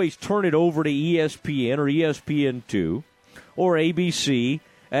could always turn it over to ESPN or ESPN2 or ABC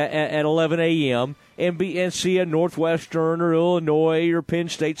at 11 a.m. and see a Northwestern or Illinois or Penn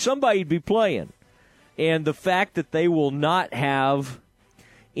State. Somebody'd be playing. And the fact that they will not have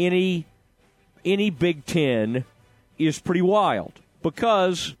any Big Ten is pretty wild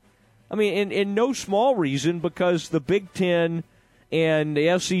because, in no small reason, because the Big Ten and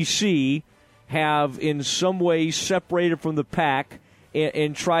the SEC have in some ways separated from the pack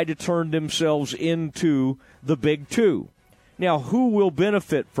and tried to turn themselves into the Big Two. Now, who will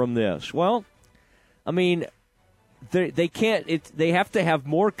benefit from this? Well, they can't. They have to have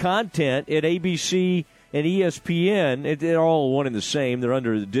more content at ABC and ESPN. They're all one and the same. They're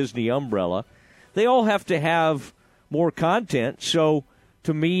under the Disney umbrella. They all have to have more content. So,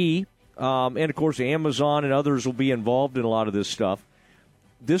 to me, and of course Amazon and others will be involved in a lot of this stuff.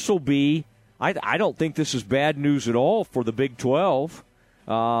 This will be. I don't think this is bad news at all for the Big 12.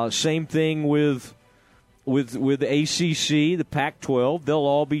 Same thing with ACC, the Pac-12. They'll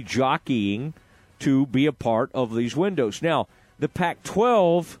all be jockeying to be a part of these windows. Now, the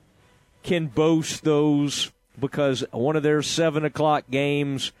Pac-12 can boast those because one of their 7 o'clock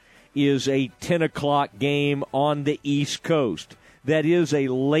games is a 10 o'clock game on the East Coast. That is a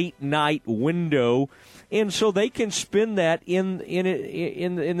late night window, and so they can spin that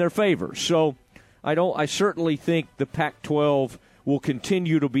in their favor. So I certainly think the Pac-12 will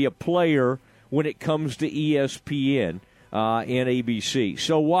continue to be a player when it comes to ESPN and ABC.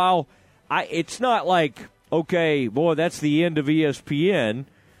 So while it's not like, okay, boy, that's the end of ESPN,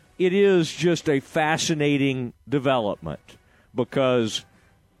 it is just a fascinating development because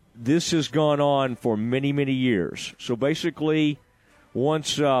this has gone on for many, many years. So basically,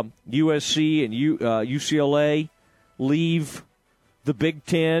 once USC and UCLA leave the Big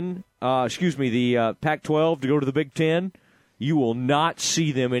Ten, the Pac-12 to go to the Big Ten, you will not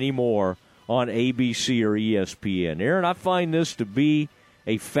see them anymore on ABC or ESPN. Aaron, I find this to be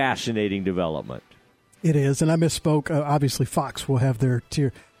a fascinating development. It is, and I misspoke. Obviously, Fox will have their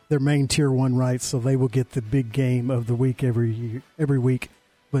main Tier 1 rights, so they will get the big game of the week every week.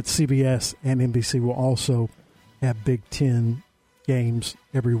 But CBS and NBC will also have Big Ten games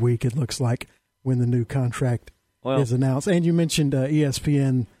every week, it looks like, when the new contract is announced. And you mentioned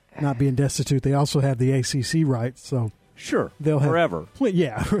ESPN not being destitute. They also have the ACC rights, so sure, they'll have forever.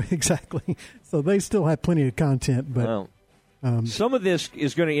 Yeah, exactly. So they still have plenty of content. But some of this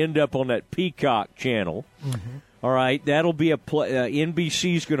is going to end up on that Peacock channel. Mm-hmm. All right, that'll be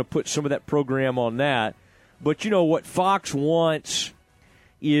NBC's going to put some of that program on that. But you know what Fox wants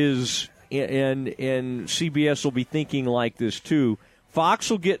is, and CBS will be thinking like this too. Fox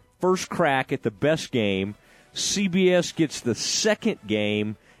will get first crack at the best game. CBS gets the second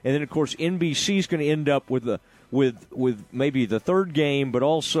game, and then of course NBC is going to end up with maybe the third game, but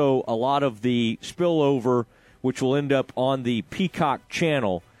also a lot of the spillover, which will end up on the Peacock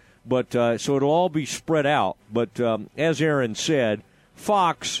channel. But so it'll all be spread out. But as Aaron said,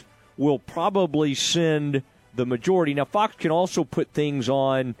 Fox will probably send the majority. Now, Fox can also put things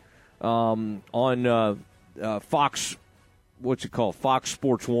on Fox. What's it called? Fox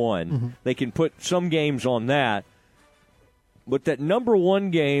Sports 1. Mm-hmm. They can put some games on that. But that number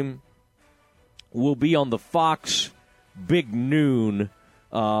one game will be on the Fox Big Noon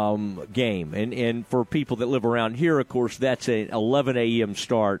game. And for people that live around here, of course, that's an 11 a.m.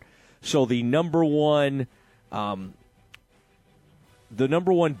 start. So the number one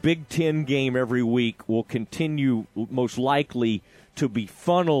Big Ten game every week will continue most likely to be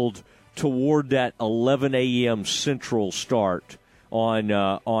funneled toward that 11 a.m. Central start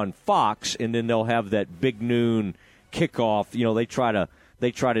on Fox, and then they'll have that Big Noon kickoff. You know, they try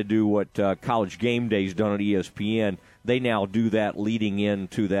to do what College Game Day's done on ESPN. They now do that leading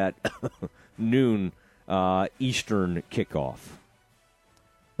into that noon Eastern kickoff.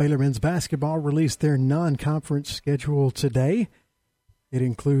 Baylor men's basketball released their non-conference schedule today. It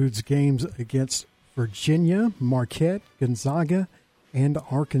includes games against Virginia, Marquette, Gonzaga, and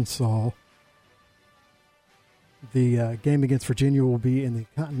Arkansas. The game against Virginia will be in the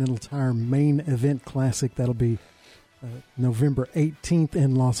Continental Tire Main Event Classic. That'll be November 18th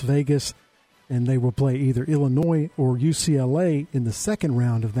in Las Vegas, and they will play either Illinois or UCLA in the second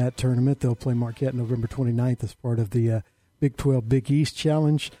round of that tournament. They'll play Marquette November 29th as part of the Big 12 Big East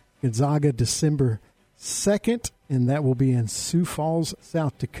Challenge. Gonzaga December 2nd, and that will be in Sioux Falls,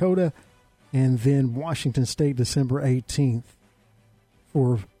 South Dakota. And then Washington State December 18th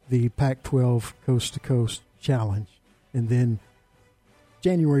for the Pac-12 Coast to Coast Challenge. And then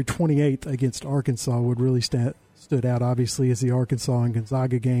January 28th against Arkansas would really stood out, obviously, as the Arkansas and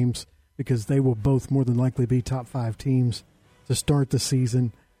Gonzaga games, because they will both more than likely be top 5 teams to start the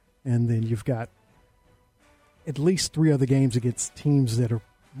season. And then you've got at least 3 other games against teams that are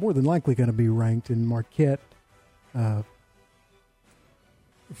more than likely going to be ranked in Marquette,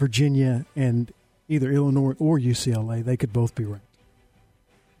 Virginia, and either Illinois or UCLA. They could both be ranked.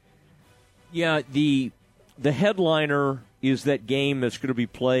 Yeah, the headliner is that game that's going to be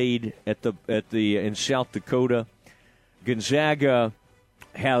played in South Dakota. Gonzaga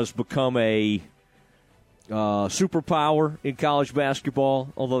has become a superpower in college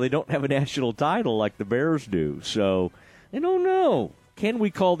basketball, although they don't have a national title like the Bears do. So I don't know. Can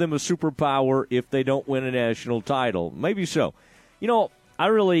we call them a superpower if they don't win a national title? Maybe so. You know, I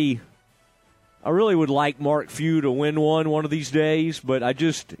really would like Mark Few to win one of these days, but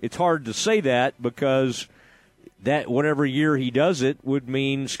it's hard to say that because that whatever year he does it would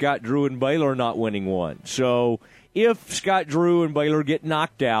mean Scott Drew and Baylor not winning one. So if Scott Drew and Baylor get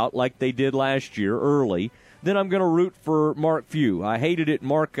knocked out like they did last year early, then I'm going to root for Mark Few. I hated it.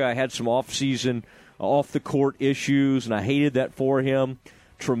 Mark had some off-season, off-the-court issues, and I hated that for him.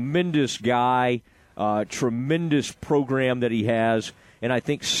 Tremendous guy, tremendous program that he has. And I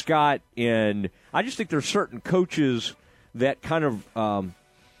think Scott I just think there's certain coaches that kind of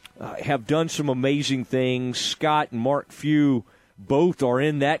have done some amazing things. Scott and Mark Few both are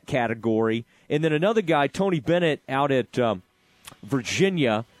in that category. And then another guy, Tony Bennett, out at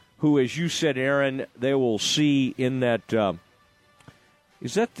Virginia, who, as you said, Aaron, they will see in that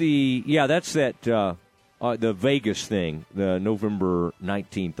is that the – yeah, that's that the Vegas thing, the November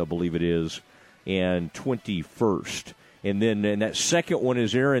 19th, I believe it is, and 21st. And then in that second one,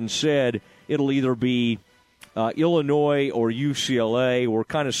 as Aaron said, it'll either be Illinois or UCLA. We're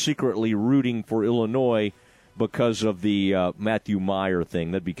kind of secretly rooting for Illinois because of the Matthew Meyer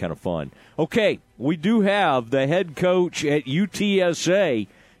thing. That'd be kind of fun. Okay, we do have the head coach at UTSA,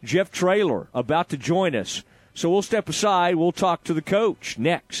 Jeff Traylor, about to join us. So we'll step aside. We'll talk to the coach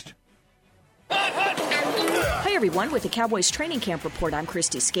next. Hi, everyone. With the Cowboys training camp report, I'm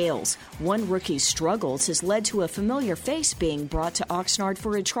Christy Scales. One rookie's struggles has led to a familiar face being brought to Oxnard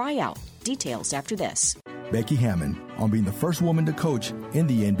for a tryout. Details after this. Becky Hammond on being the first woman to coach in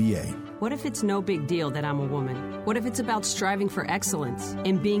the NBA. What if it's no big deal that I'm a woman? What if it's about striving for excellence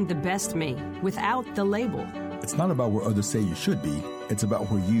and being the best me without the label? It's not about where others say you should be. It's about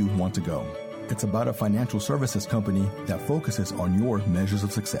where you want to go. It's about a financial services company that focuses on your measures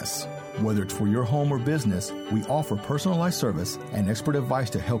of success. Whether it's for your home or business, we offer personalized service and expert advice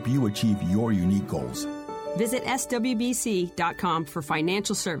to help you achieve your unique goals. Visit swbc.com for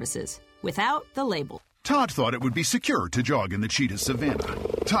financial services without the label. Todd thought it would be secure to jog in the cheetah savanna.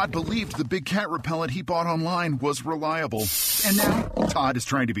 Todd believed the big cat repellent he bought online was reliable. And now, Todd is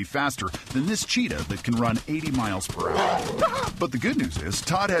trying to be faster than this cheetah that can run 80 miles per hour. But the good news is,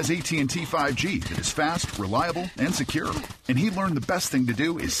 Todd has AT&T 5G that is fast, reliable, and secure. And he learned the best thing to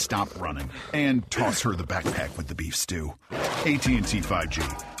do is stop running and toss her the backpack with the beef stew. AT&T 5G.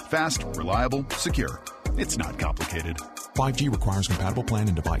 Fast, reliable, secure. It's not complicated. 5G requires compatible plan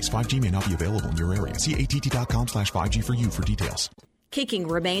and device. 5G may not be available in your area. See att.com/5G for you for details. Kicking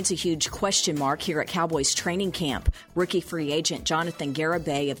remains a huge question mark here at Cowboys training camp. Rookie free agent Jonathan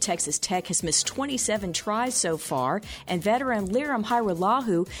Garibay of Texas Tech has missed 27 tries so far, and veteran Liram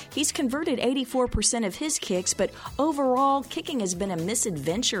Hairulahu, he's converted 84% of his kicks, but overall, kicking has been a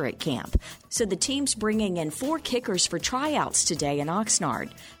misadventure at camp. So the team's bringing in 4 kickers for tryouts today in Oxnard.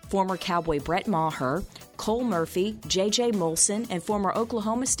 Former Cowboy Brett Maher, Cole Murphy, J.J. Molson, and former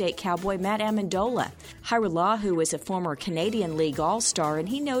Oklahoma State Cowboy Matt Amendola. Hairulahu is a former Canadian League All-Star, and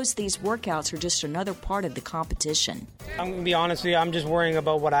he knows these workouts are just another part of the competition. I'm going to be honest with you, I'm just worrying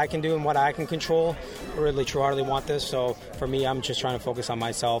about what I can do and what I can control. I really truly want this, so for me, I'm just trying to focus on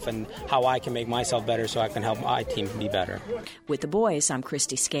myself and how I can make myself better so I can help my team be better. With the boys, I'm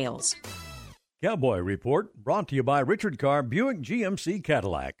Christy Scales. Cowboy Report brought to you by Richard Carr Buick GMC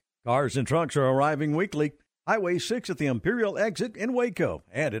Cadillac. Cars and trucks are arriving weekly. Highway 6 at the Imperial exit in Waco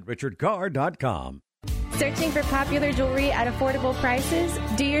and at richardcarr.com. Searching for popular jewelry at affordable prices?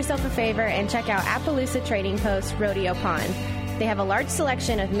 Do yourself a favor and check out Appaloosa Trading Post Rodeo Pond. They have a large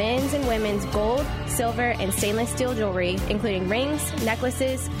selection of men's and women's gold, silver, and stainless steel jewelry, including rings,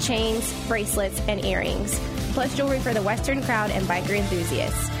 necklaces, chains, bracelets, and earrings, plus jewelry for the Western crowd and biker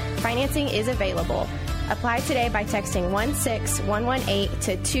enthusiasts. Financing is available. Apply today by texting 16118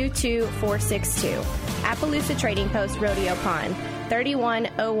 to 22462. Appaloosa Trading Post Rodeo Pond,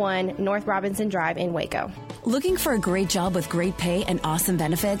 3101 North Robinson Drive in Waco. Looking for a great job with great pay and awesome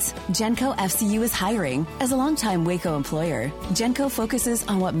benefits? Genco FCU is hiring. As a longtime Waco employer, Genco focuses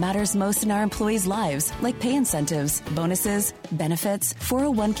on what matters most in our employees' lives, like pay incentives, bonuses, benefits,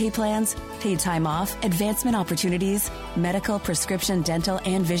 401k plans, paid time off, advancement opportunities, medical, prescription, dental,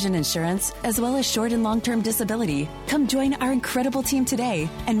 and vision insurance, as well as short and long-term disability. Come join our incredible team today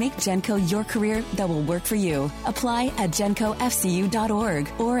and make Genco your career that will work for you. Apply at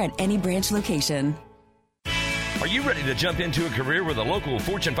GencoFCU.org or at any branch location. Are you ready to jump into a career with a local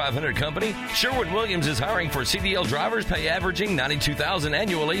Fortune 500 company? Sherwin-Williams is hiring for CDL drivers, pay averaging $92,000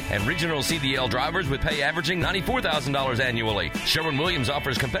 annually, and regional CDL drivers with pay averaging $94,000 annually. Sherwin-Williams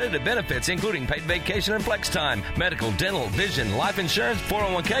offers competitive benefits, including paid vacation and flex time, medical, dental, vision, life insurance,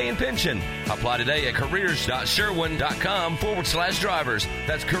 401k, and pension. Apply today at careers.sherwin.com/drivers.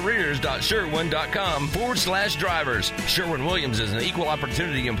 That's careers.sherwin.com/drivers. Sherwin-Williams is an equal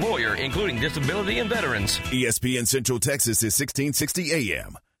opportunity employer, including disability and veterans. ESPN Central Texas is 1660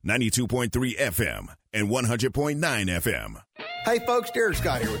 AM, 92.3 FM, and 100.9 FM. Hey folks, Derek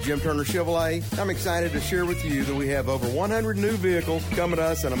Scott here with Jim Turner Chevrolet. I'm excited to share with you that we have over 100 new vehicles coming to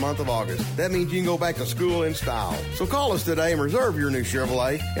us in the month of August. That means you can go back to school in style. So call us today and reserve your new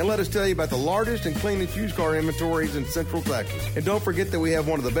Chevrolet and let us tell you about the largest and cleanest used car inventories in Central Texas. And don't forget that we have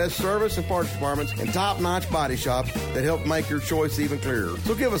one of the best service and parts departments and top-notch body shops that help make your choice even clearer.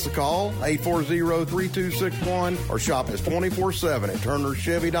 So give us a call, 840-3261, or shop us 24/7 at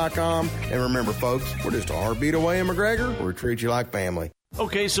turnerchevy.com. And remember, folks, we're just a heartbeat away in McGregor. We treat you like family.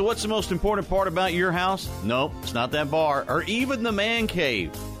 Okay, so what's the most important part about your house? Nope, it's not that bar or even the man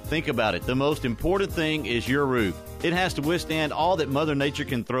cave. Think about it. The most important thing is your roof. It has to withstand all that Mother Nature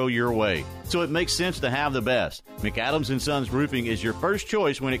can throw your way. So it makes sense to have the best. McAdams & Sons Roofing is your first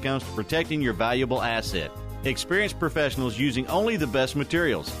choice when it comes to protecting your valuable asset. Experienced professionals using only the best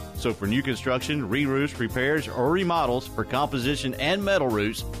materials. So for new construction, re-roofs, repairs, or remodels for composition and metal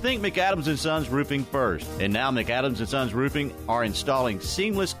roofs, think McAdams & Sons Roofing first. And now McAdams & Sons Roofing are installing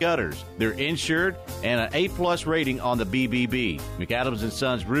seamless gutters. They're insured and an A+ rating on the BBB. McAdams &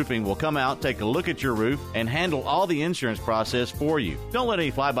 Sons Roofing will come out, take a look at your roof, and handle all the insurance process for you. Don't let any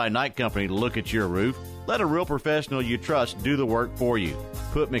fly-by-night company look at your roof. Let a real professional you trust do the work for you.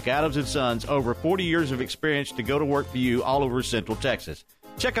 Put McAdams & Sons over 40 years of experience to go to work for you all over Central Texas.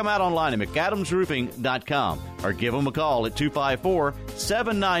 Check them out online at McAdamsRoofing.com or give them a call at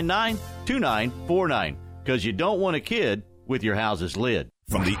 254-799-2949 because you don't want a kid with your house's lid.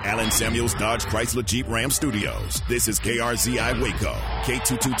 From the Allen Samuels Dodge Chrysler Jeep Ram Studios, this is KRZI Waco,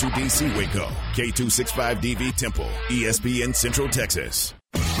 K222DC Waco, K265DV Temple, ESPN Central Texas.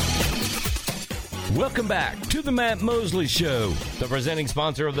 Welcome back to the Matt Mosley Show. The presenting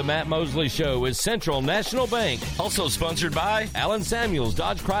sponsor of the Matt Mosley Show is Central National Bank. Also sponsored by Allen Samuels,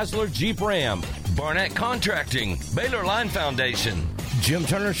 Dodge Chrysler Jeep Ram, Barnett Contracting, Baylor Line Foundation, Jim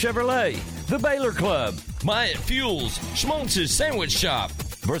Turner Chevrolet, The Baylor Club, Myatt Fuels, Schmaltz's Sandwich Shop,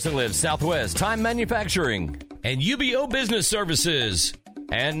 VersaLive Southwest Time Manufacturing, and UBO Business Services.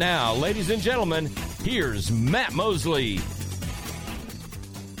 And now, ladies and gentlemen, here's Matt Mosley.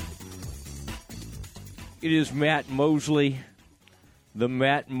 It is Matt Mosley, the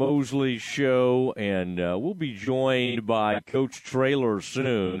Matt Mosley Show, and we'll be joined by Coach Traylor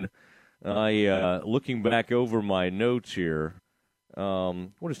soon. Looking back over my notes here,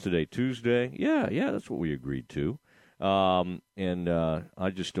 what is today, Tuesday? Yeah, that's what we agreed to. And I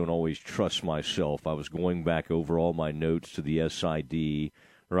just don't always trust myself. I was going back over all my notes to the SID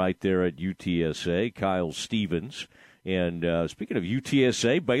right there at UTSA, Kyle Stevens. And speaking of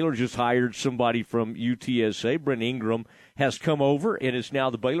UTSA, Baylor just hired somebody from UTSA. Brent Ingram has come over and is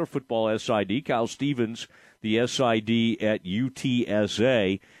now the Baylor football SID. Kyle Stevens, the SID at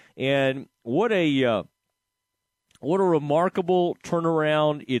UTSA. And what a remarkable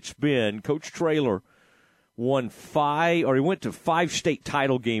turnaround it's been. Coach Traylor went to 5 state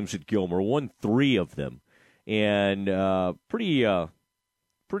title games at Gilmer, won 3 of them. And pretty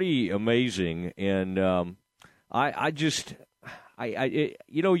amazing. And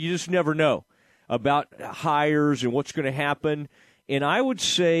you just never know about hires and what's going to happen. And I would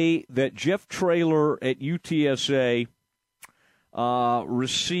say that Jeff Traylor at UTSA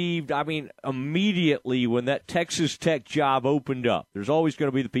received, immediately when that Texas Tech job opened up. There's always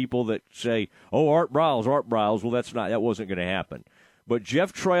going to be the people that say, "Oh, Art Briles." Well, that wasn't going to happen. But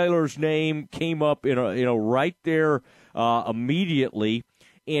Jeff Traylor's name came up right there immediately.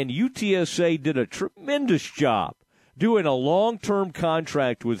 And UTSA did a tremendous job doing a long-term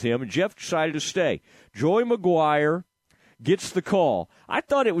contract with him, and Jeff decided to stay. Joey McGuire gets the call. I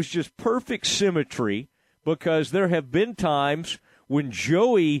thought it was just perfect symmetry because there have been times when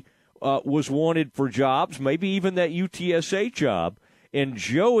Joey was wanted for jobs, maybe even that UTSA job, and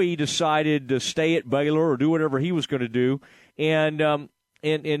Joey decided to stay at Baylor or do whatever he was going to do, and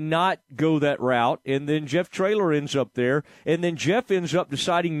not go that route. And then Jeff Traylor ends up there. And then Jeff ends up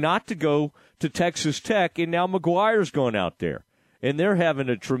deciding not to go to Texas Tech. And now McGuire's going out there. And they're having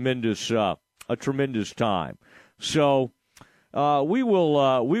a tremendous time. So we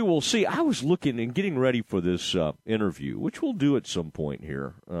will see. I was looking and getting ready for this interview, which we'll do at some point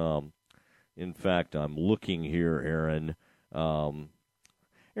here. In fact, I'm looking here, Aaron.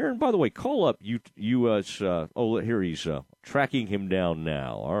 Aaron, by the way, call up U.S. Here he's tracking him down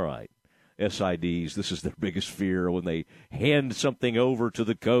now. All right. SIDs, this is their biggest fear when they hand something over to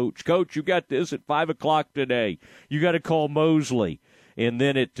the coach. Coach, you got this at 5 o'clock today. You got to call Mosley. And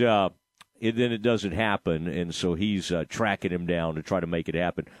then it doesn't happen, and so he's tracking him down to try to make it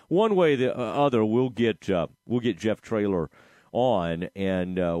happen. One way or the other, we'll get Jeff Traylor on,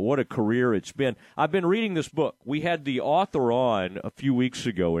 and what a career it's been. I've been reading this book. We had the author on a few weeks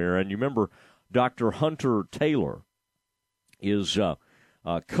ago, Aaron. You remember Dr. Hunter Taylor. is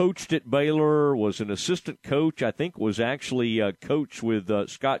coached at Baylor, was an assistant coach, I think was actually coached with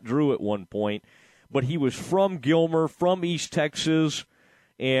Scott Drew at one point. But he was from Gilmer, from East Texas,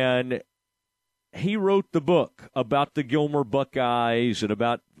 and he wrote the book about the Gilmer Buckeyes and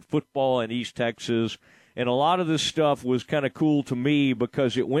about football in East Texas. And a lot of this stuff was kind of cool to me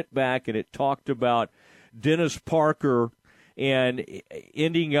because it went back and it talked about Dennis Parker and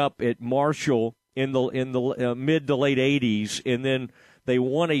ending up at Marshall in the mid to late 80s, and then they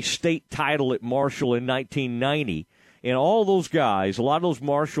won a state title at Marshall in 1990. And all those guys, a lot of those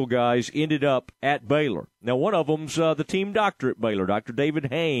Marshall guys, ended up at Baylor. Now, one of them's the team doctor at Baylor, Dr. David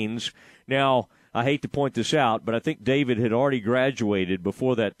Haynes. Now, I hate to point this out, but I think David had already graduated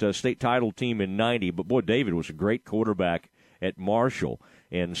before that state title team in 90. But, boy, David was a great quarterback at Marshall.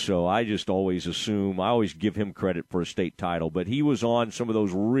 And so I just always assume, I always give him credit for a state title. But he was on some of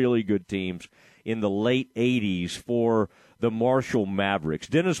those really good teams in the late 80s for the Marshall Mavericks.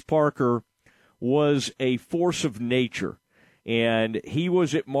 Dennis Parker was a force of nature, and he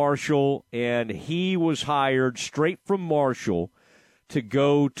was at Marshall, and he was hired straight from Marshall to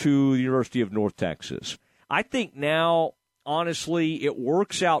go to the University of North Texas. I think now, honestly, it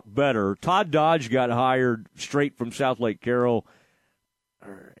works out better. Todd Dodge got hired straight from South Lake Carroll.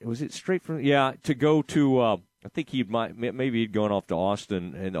 Was it straight from? Yeah, to go to. I think maybe he'd gone off to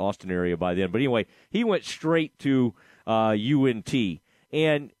Austin in the Austin area by then. But anyway, he went straight to UNT,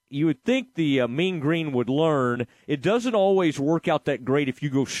 and you would think the Mean Green would learn it doesn't always work out that great if you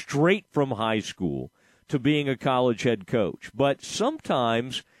go straight from high school to being a college head coach. But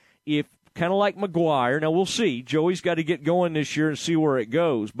sometimes, if kind of like McGuire, now we'll see. Joey's got to get going this year and see where it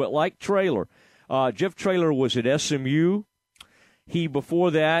goes. But like Traylor, Jeff Traylor was at SMU. He,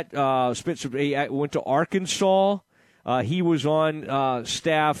 before that, went to Arkansas. He was on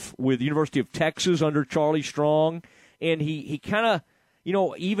staff with the University of Texas under Charlie Strong. And he kind of,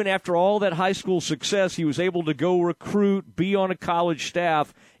 even after all that high school success, he was able to go recruit, be on a college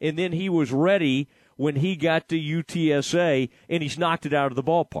staff, and then he was ready when he got to UTSA, and he's knocked it out of the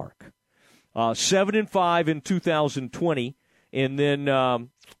ballpark. 7-5 in 2020, and then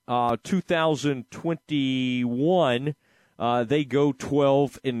 2021, they go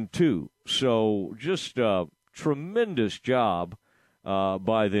 12-2. So just a tremendous job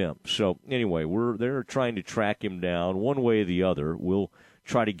by them. So anyway, they're trying to track him down one way or the other. We'll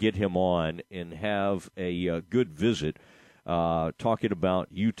try to get him on and have a good visit talking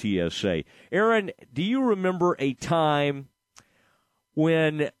about UTSA. Aaron, do you remember a time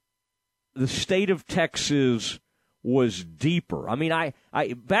when the state of Texas was deeper? I mean, I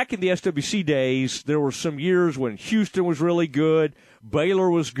back in the SWC days, there were some years when Houston was really good,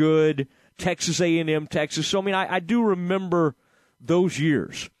 Baylor was good, Texas A&M, Texas. So, I mean, I do remember those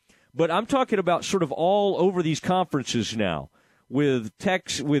years. But I'm talking about sort of all over these conferences now, with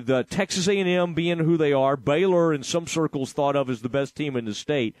Texas A&M being who they are, Baylor in some circles thought of as the best team in the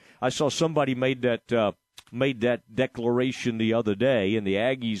state. I saw somebody made that declaration the other day, and the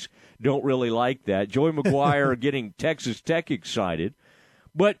Aggies don't really like that. Joey McGuire getting Texas Tech excited.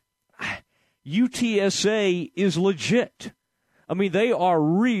 But UTSA is legit. I mean, they are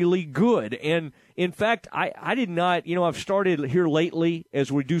really good. And, in fact, I did not, I've started here lately as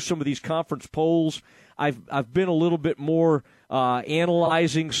we do some of these conference polls. I've been a little bit more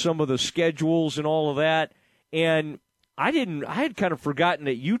analyzing some of the schedules and all of that. And I had kind of forgotten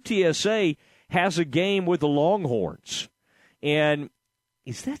that UTSA has a game with the Longhorns. And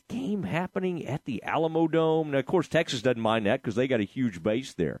is that game happening at the Alamo Dome? Now, of course, Texas doesn't mind that because they got a huge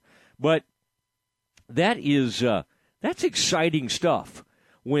base there. But that is that's exciting stuff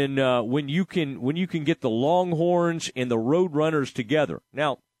when you can get the Longhorns and the Roadrunners together.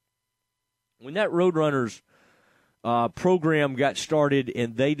 Now, when that Roadrunners program got started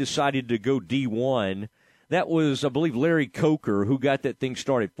and they decided to go D1, that was, I believe, Larry Coker who got that thing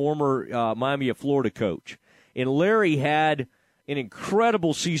started, former Miami of Florida coach. And Larry had an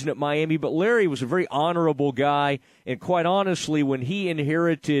incredible season at Miami, but Larry was a very honorable guy, and quite honestly, when he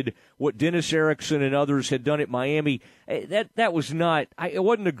inherited what Dennis Erickson and others had done at Miami, that was not, it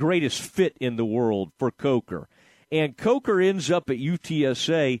wasn't the greatest fit in the world for Coker. And Coker ends up at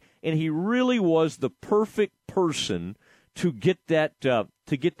UTSA, and he really was the perfect person to get that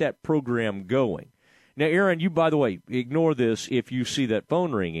program going. Now, Aaron, you, by the way, ignore this if you see that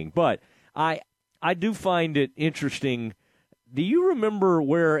phone ringing, but I do find it interesting. Do you remember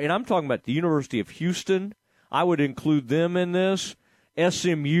where, and I'm talking about the University of Houston, I would include them in this,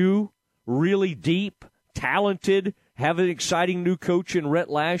 SMU, really deep, talented, have an exciting new coach in Rhett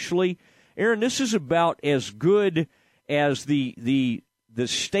Lashley. Aaron, this is about as good as the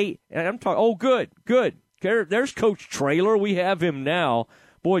state, and I'm talking, good. There's Coach Traylor. We have him now.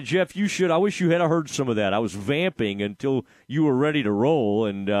 Boy, Jeff, I wish you had heard some of that. I was vamping until you were ready to roll,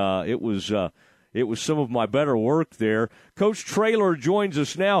 and it was some of my better work there. Coach Traylor joins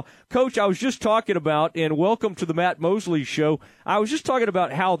us now. Coach, I was just talking about, and welcome to the Matt Mosley Show, I was just talking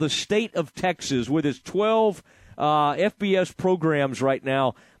about how the state of Texas, with its 12 FBS programs right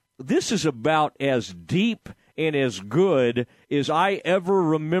now, this is about as deep and as good as I ever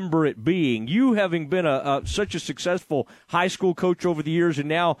remember it being. You having been such a successful high school coach over the years, and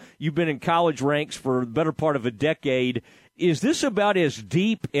now you've been in college ranks for the better part of a decade, is this about as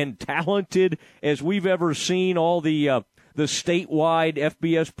deep and talented as we've ever seen all the statewide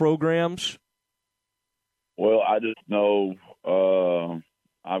FBS programs? Well, I just know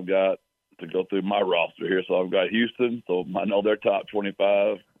I've got to go through my roster here. So I've got Houston, so I know they're top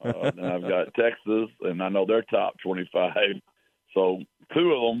 25. Then I've got Texas, and I know they're top 25. So 2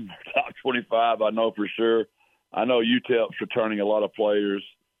 of them are top 25, I know for sure. I know UTEP's returning a lot of players,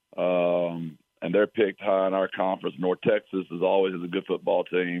 and they're picked high in our conference. North Texas is always a good football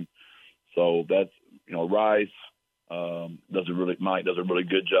team. So that's, Rice does a really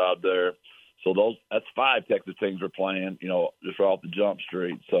good job there. So that's 5 Texas teams we're playing, just right off the jump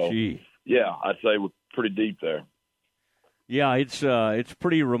street. So, yeah, I'd say we're pretty deep there. Yeah, it's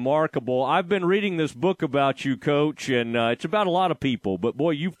pretty remarkable. I've been reading this book about you, Coach, and it's about a lot of people. But,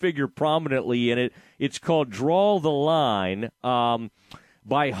 boy, you figure prominently in it. It's called Draw the Line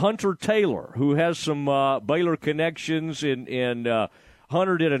by Hunter Taylor, who has some Baylor connections, and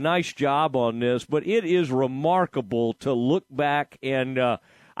Hunter did a nice job on this. But it is remarkable to look back, and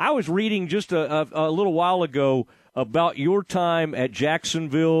I was reading just a little while ago about your time at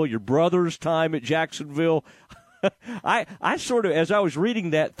Jacksonville, your brother's time at Jacksonville. I sort of, as I was reading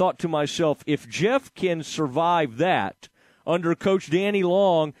that, thought to myself, if Jeff can survive that under Coach Danny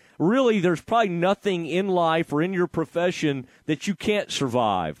Long, really there's probably nothing in life or in your profession that you can't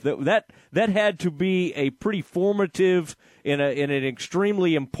survive. That had to be a pretty formative in an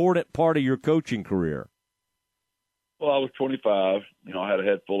extremely important part of your coaching career. Well, I was 25. I had a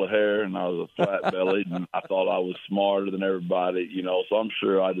head full of hair, and I was a flat-bellied, and I thought I was smarter than everybody, so I'm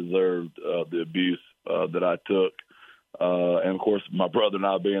sure I deserved the abuse that I took. And, of course, my brother and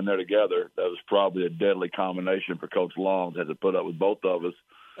I being there together, that was probably a deadly combination for Coach Long. Had to put up with both of us.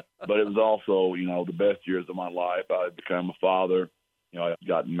 But it was also, the best years of my life. I had become a father. I had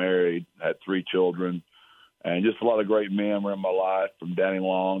gotten married, had 3 children. And just a lot of great men were in my life, from Danny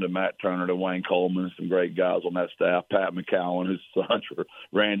Long to Matt Turner to Wayne Coleman, some great guys on that staff, Pat McCowan, whose sons were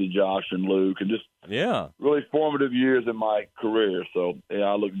Randy, Josh, and Luke, and just really formative years in my career. So,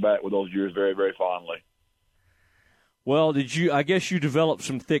 I look back with those years very, very fondly. Well, I guess you developed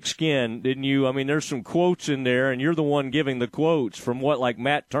some thick skin, didn't you? I mean, there's some quotes in there, and you're the one giving the quotes from what, like,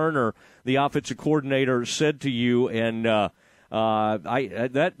 Matt Turner, the offensive coordinator, said to you, and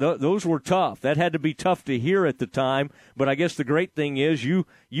those were tough. That had to be tough to hear at the time. But I guess the great thing is you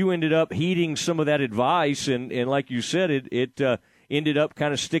ended up heeding some of that advice, and like you said, it ended up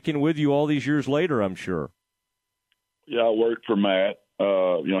kind of sticking with you all these years later, I'm sure. Yeah, I worked for Matt. He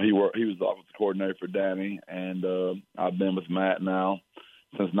was the offensive coordinator for Danny, and I've been with Matt now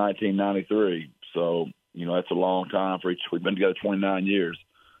since 1993. So that's a long time for each. We've been together 29 years.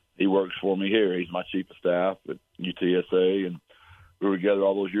 He works for me here. He's my chief of staff at UTSA, and we were together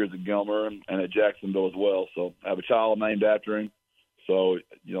all those years at Gilmer and at Jacksonville as well. So I have a child named after him. So,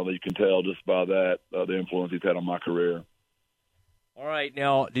 you can tell just by that the influence he's had on my career. All right.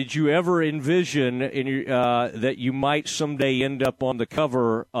 Now, did you ever envision that you might someday end up on the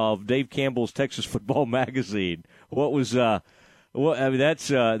cover of Dave Campbell's Texas Football Magazine? What was that's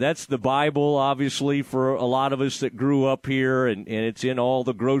the Bible, obviously, for a lot of us that grew up here, and it's in all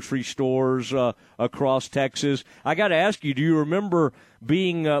the grocery stores across Texas. I got to ask you, do you remember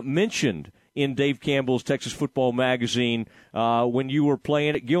being mentioned in Dave Campbell's Texas Football Magazine when you were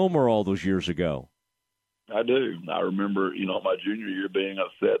playing at Gilmer all those years ago? I do. I remember, my junior year being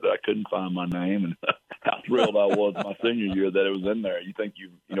upset that I couldn't find my name, and how thrilled I was my senior year that it was in there. You think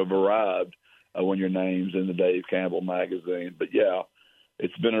you've arrived when your name's in the Dave Campbell magazine. But, yeah,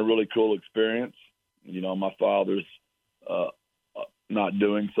 it's been a really cool experience. My father's not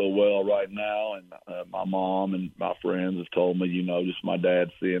doing so well right now, and my mom and my friends have told me, just my dad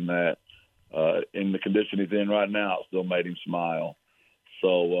seeing that in the condition he's in right now, it still made him smile.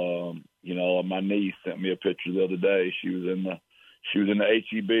 So, my niece sent me a picture the other day. She was in the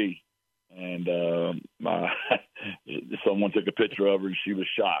HEB, and someone took a picture of her, and she was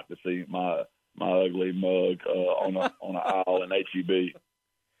shocked to see my ugly mug on an aisle in HEB.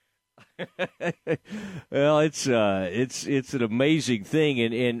 Well, it's an amazing thing,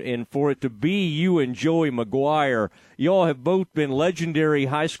 and for it to be you and Joey McGuire, y'all have both been legendary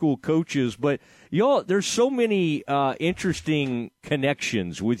high school coaches, but y'all, there's so many interesting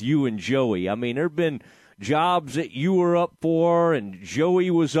connections with you and Joey. I mean, there have been jobs that you were up for and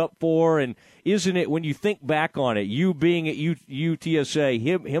Joey was up for, and isn't it, when you think back on it, you being at UTSA,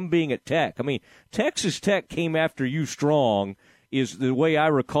 him being at Tech, I mean, Texas Tech came after you strong, is the way I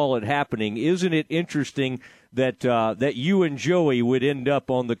recall it happening. Isn't it interesting that that you and Joey would end up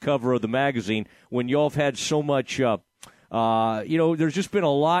on the cover of the magazine when y'all have had so much, there's just been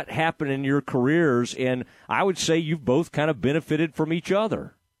a lot happen in your careers, and I would say you've both kind of benefited from each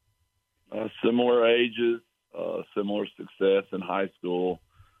other. Similar ages, similar success in high school,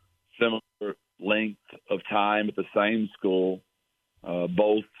 similar length of time at the same school,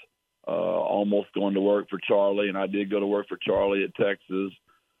 both almost going to work for Charlie, and I did go to work for Charlie at Texas.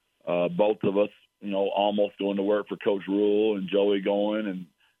 Both of us, almost going to work for Coach Rule and Joey going, and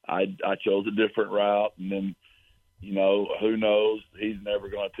I chose a different route. And then, who knows? He's never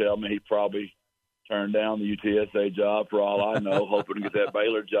going to tell me. He probably turned down the UTSA job for all I know, hoping to get that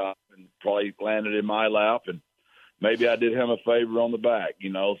Baylor job, and probably landed in my lap. And maybe I did him a favor on the back,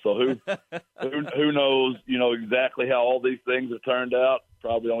 So who knows, exactly how all these things have turned out.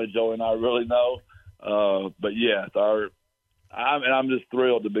 Probably only Joey and I really know. But yes, I'm just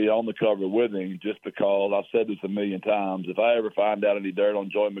thrilled to be on the cover with him, just because I've said this a million times. If I ever find out any dirt on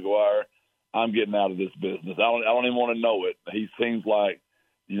Joey McGuire, I'm getting out of this business. I don't even want to know it. He seems like,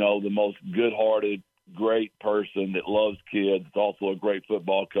 the most good-hearted, great person that loves kids. He's also a great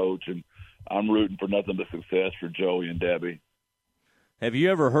football coach, and I'm rooting for nothing but success for Joey and Debbie. Have you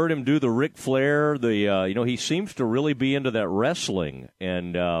ever heard him do the Ric Flair? He seems to really be into that wrestling,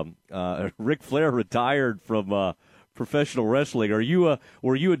 and Ric Flair retired from professional wrestling. Were you a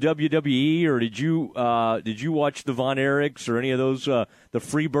WWE, or did you watch the Von Erichs or any of those the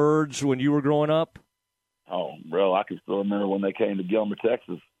Freebirds when you were growing up? Oh, bro, I can still remember when they came to Gilmer,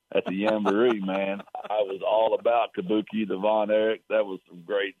 Texas at the Jamboree, man. I was all about Kabuki, the Von Erich. That was some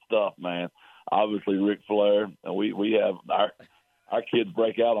great stuff, man. Obviously, Ric Flair, and we have our kids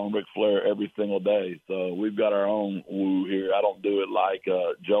break out on Ric Flair every single day. So we've got our own woo here. I don't do it like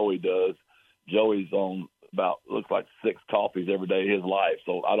Joey does. Joey's on looks like 6 coffees every day of his life.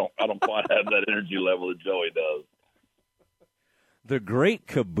 So I don't quite have that energy level that Joey does. The great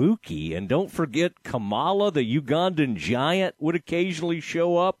Kabuki, and don't forget Kamala, the Ugandan giant, would occasionally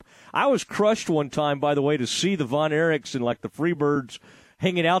show up. I was crushed one time, by the way, to see the Von Erichs and like the Freebirds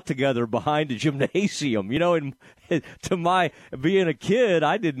hanging out together behind a gymnasium. And to my being a kid,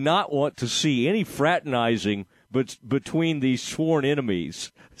 I did not want to see any fraternizing between these sworn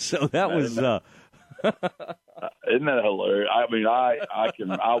enemies. So that was. Isn't that hilarious? I mean, I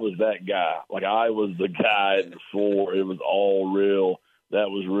was that guy. Like, I was the guy that swore it was all real. That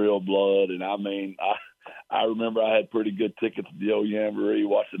was real blood. And I mean, I remember I had pretty good tickets to the old Jamboree,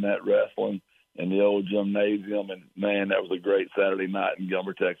 watching that wrestling in the old gymnasium. And man, that was a great Saturday night in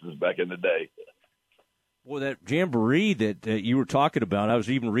Gilmer, Texas back in the day. Well, that Jamboree that you were talking about, I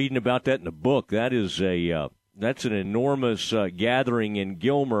was even reading about that in the book. That is that's an enormous gathering in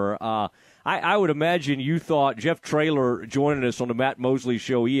Gilmer. I would imagine you thought, Jeff Traylor joining us on the Matt Mosley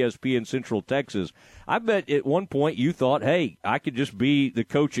Show, ESPN Central Texas, I bet at one point you thought, hey, I could just be the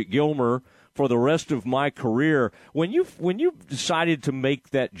coach at Gilmer for the rest of my career. When you decided to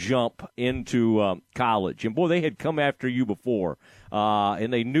make that jump into college, and boy, they had come after you before,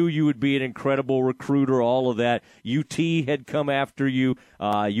 and they knew you would be an incredible recruiter, all of that. UT had come after you.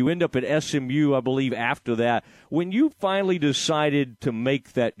 You end up at SMU, I believe, after that. When you finally decided to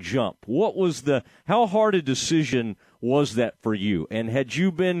make that jump, how hard a decision was that for you? And had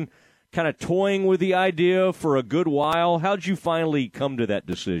you been kind of toying with the idea for a good while? How'd you finally come to that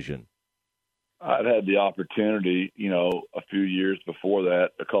decision? I'd had the opportunity, a few years before that,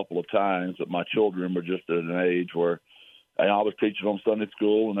 a couple of times, but my children were just at an age where I was teaching them Sunday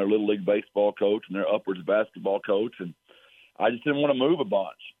school and their Little League baseball coach and their upwards basketball coach, and I just didn't want to move a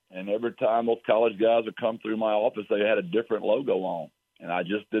bunch. And every time those college guys would come through my office, they had a different logo on, and I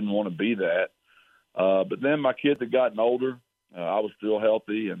just didn't want to be that. But then my kids had gotten older. I was still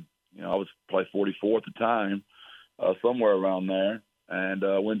healthy, and, I was probably 44 at the time, somewhere around there. And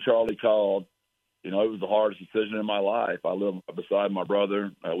when Charlie called, it was the hardest decision in my life. I live beside my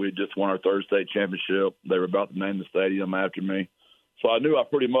brother. We had just won our third state championship. They were about to name the stadium after me. So I knew I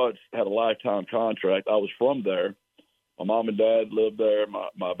pretty much had a lifetime contract. I was from there. My mom and dad lived there.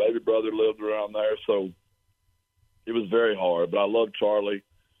 My baby brother lived around there. So it was very hard. But I loved Charlie,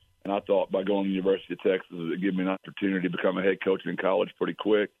 and I thought by going to the University of Texas, it would give me an opportunity to become a head coach in college pretty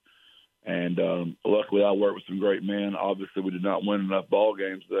quick. And luckily I worked with some great men. Obviously we did not win enough ball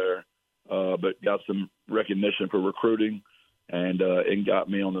games there, but got some recognition for recruiting, and it got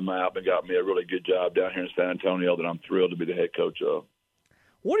me on the map and got me a really good job down here in San Antonio that I'm thrilled to be the head coach of.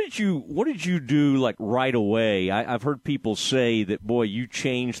 What did you do like right away? I've heard people say that, boy, you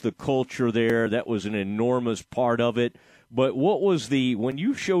changed the culture there. That was an enormous part of it. But what was when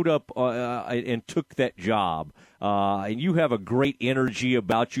you showed up and took that job, and you have a great energy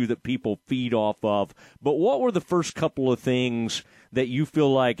about you that people feed off of, but what were the first couple of things that you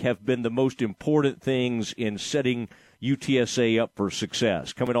feel like have been the most important things in setting UTSA up for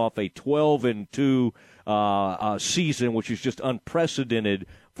success, coming off a 12-2 season, which is just unprecedented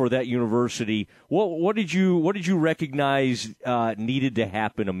for that university? What did you recognize needed to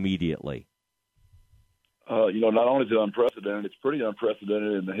happen immediately? Not only is it unprecedented, it's pretty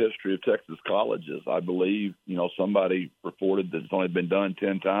unprecedented in the history of Texas colleges. I believe, somebody reported that it's only been done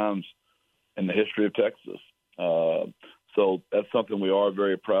 10 times in the history of Texas. So that's something we are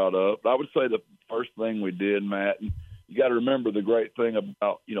very proud of. I would say the first thing we did, Matt, and you got to remember the great thing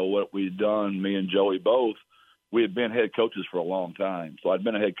about, what we'd done, me and Joey both, we had been head coaches for a long time. So I'd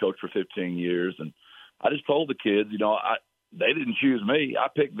been a head coach for 15 years, and I just told the kids, they didn't choose me. I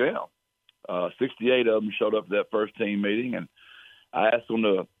picked them. 68 of them showed up to that first team meeting, and I asked them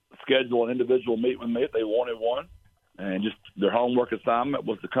to schedule an individual meet with me if they wanted one. And just their homework assignment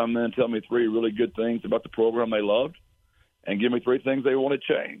was to come in and tell me 3 really good things about the program they loved and give me 3 things they wanted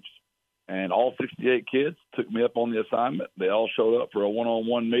changed. And all 68 kids took me up on the assignment. They all showed up for a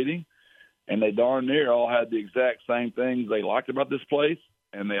one-on-one meeting, and they darn near all had the exact same things they liked about this place,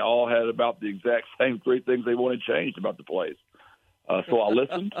 and they all had about the exact same 3 things they wanted changed about the place. So I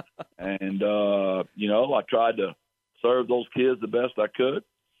listened, and, I tried to serve those kids the best I could.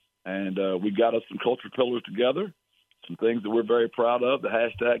 And we got us some culture pillars together, some things that we're very proud of, the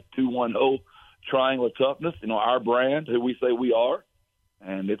hashtag 210 Triangle of Toughness, our brand, who we say we are.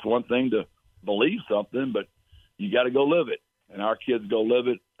 And it's one thing to believe something, but you got to go live it. And our kids go live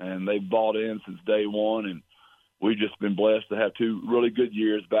it, and they've bought in since day one. And we've just been blessed to have 2 really good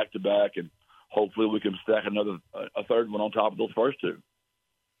years back to back, and hopefully we can stack a third one on top of those first 2.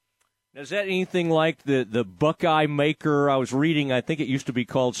 Now, is that anything like the Buckeye Maker? I was reading, I think it used to be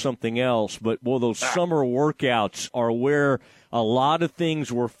called something else, but, those summer workouts are where a lot of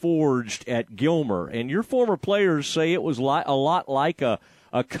things were forged at Gilmer. And your former players say it was a lot like a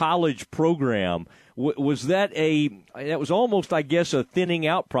college program. Was that that was almost, I guess, a thinning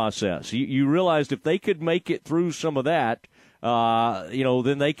out process? You realized if they could make it through some of that,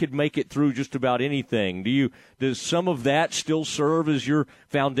 then they could make it through just about anything. Does some of that still serve as your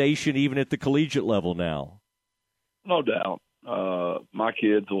foundation even at the collegiate level now? No doubt. My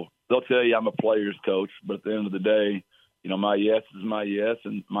kids they'll tell you I'm a player's coach, but at the end of the day, my yes is my yes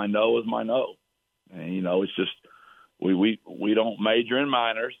and my no is my no. And, it's just we don't major in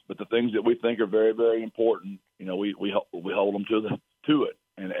minors, but the things that we think are very, very important, we hold them to it,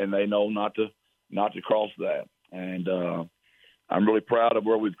 and they know not to cross that. And I'm really proud of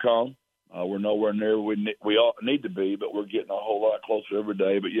where we've come. We're nowhere near where we all need to be, but we're getting a whole lot closer every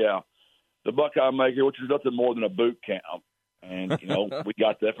day. But, yeah, the Buckeye Maker, which is nothing more than a boot camp. And, we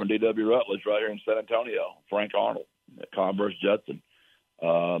got that from D.W. Rutledge right here in San Antonio, Frank Arnold, Converse Judson.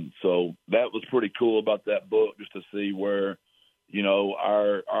 So that was pretty cool about that book, just to see where,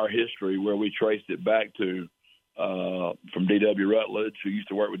 our history, where we traced it back to from D.W. Rutledge, who used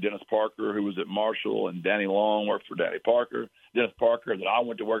to work with Dennis Parker, who was at Marshall, and Danny Long worked for Dennis Parker, that I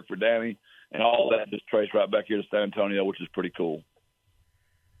went to work for Danny, and all that just traced right back here to San Antonio, which is pretty cool.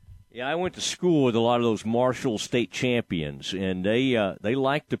 Yeah, I went to school with a lot of those Marshall state champions, and they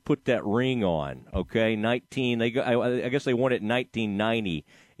like to put that ring on. Okay, I guess they won it in 1990,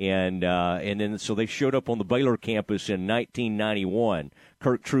 and then so they showed up on the Baylor campus in 1991.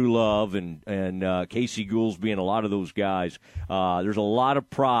 Kirk Truelove and Casey Goolsby and a lot of those guys. There's a lot of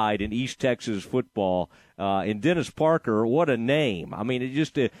pride in East Texas football. And Dennis Parker, what a name! I mean, it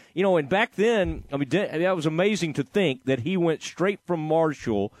just and back then, that was amazing to think that he went straight from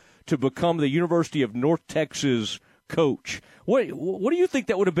Marshall to become the University of North Texas coach. What do you think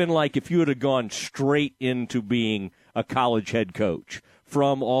that would have been like if you had gone straight into being a college head coach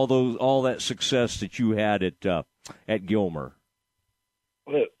from all that success that you had at Gilmer?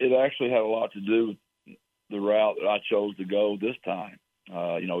 Well, it actually had a lot to do with the route that I chose to go this time.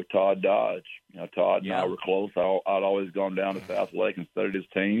 Todd Dodge. Todd and I were close. I'd always gone down to South Lake and studied his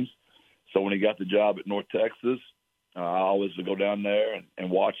teams. So when he got the job at North Texas, I always would go down there and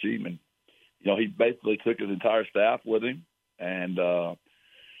watch him. And, he basically took his entire staff with him. And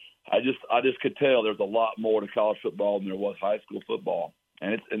I just could tell there's a lot more to college football than there was high school football.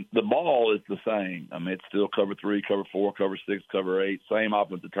 and the ball is the same. I mean, it's still cover 3, cover 4, cover 6, cover 8, same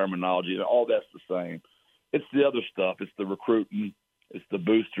offensive terminology. All that's the same. It's the other stuff. It's the recruiting. It's the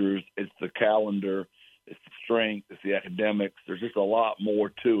boosters. It's the calendar. It's the strength. It's the academics. There's just a lot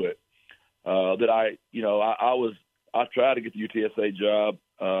more to it that I tried to get the UTSA job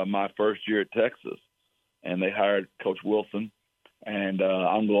my first year at Texas, and they hired Coach Wilson, and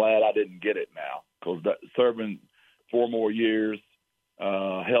I'm glad I didn't get it now because serving 4 more years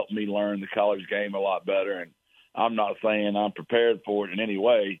helped me learn the college game a lot better. And I'm not saying I'm prepared for it in any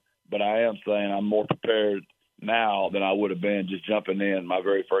way, but I am saying I'm more prepared now than I would have been just jumping in my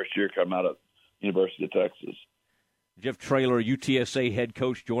very first year coming out of University of Texas. Jeff Traylor, UTSA head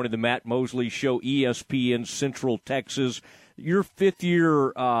coach, joining the Matt Mosley Show, ESPN Central Texas. Your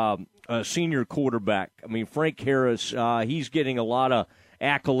 5th-year senior quarterback, I mean, Frank Harris, he's getting a lot of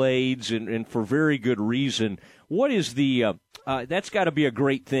accolades and for very good reason. What is the that's got to be a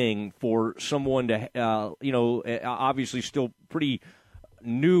great thing for someone to, obviously still pretty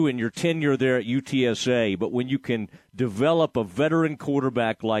new in your tenure there at UTSA, but when you can develop a veteran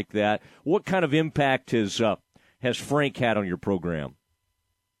quarterback like that, what kind of impact has Frank had on your program?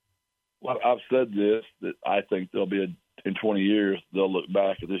 Well, I've said this, that I think there'll be in 20 years, they'll look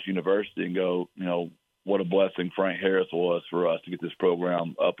back at this university and go, what a blessing Frank Harris was for us to get this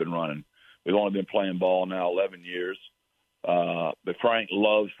program up and running. We've only been playing ball now 11 years, but Frank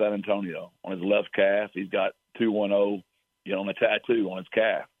loves San Antonio. On his left calf, he's got 210, on a tattoo on his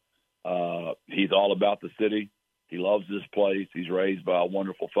calf. He's all about the city. He loves this place. He's raised by a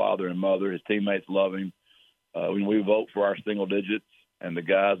wonderful father and mother. His teammates love him. When we vote for our single digits, and the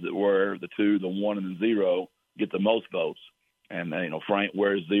guys that wear the 2, the 1, and the 0 get the most votes. And, Frank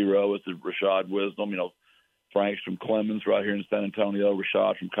wears 0. It's the Rashad Wisdom. Frank's from Clemens right here in San Antonio.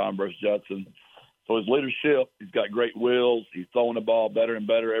 Rashad from Converse Judson. So his leadership, he's got great wheels. He's throwing the ball better and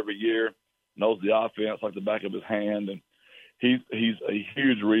better every year, knows the offense like the back of his hand. And he's a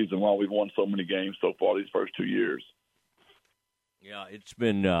huge reason why we've won so many games so far these first 2 years. Yeah, it's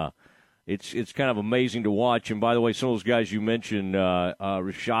been it's kind of amazing to watch. And by the way, some of those guys you mentioned,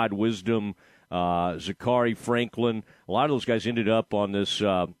 Rashad Wisdom, Zachary Franklin, a lot of those guys ended up on this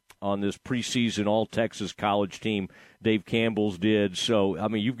preseason All-Texas college team. Dave Campbell's did. So, I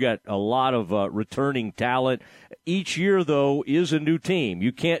mean, you've got a lot of returning talent. Each year, though, is a new team.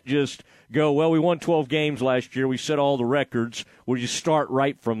 You can't just go, well, we won 12 games last year. We set all the records. We'll just start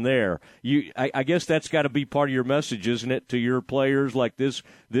right from there. I guess that's got to be part of your message, isn't it, to your players? Like this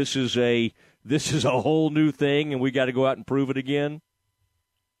is a whole new thing, and we got to go out and prove it again?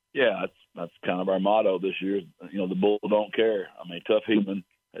 Yeah, that's kind of our motto this year. The Bull don't care. I mean, Tuff Heatman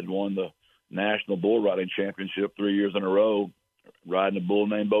had won the National Bull Riding Championship 3 years in a row, riding a bull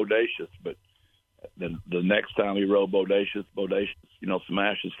named Bodacious. But then the next time he rode Bodacious,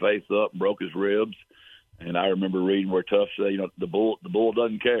 smashed his face up, broke his ribs. And I remember reading where Tuff said, the bull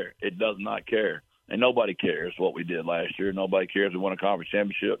doesn't care. It does not care. And nobody cares what we did last year. Nobody cares we won a conference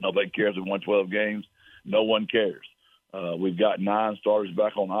championship. Nobody cares we won 12 games. No one cares. We've got 9 starters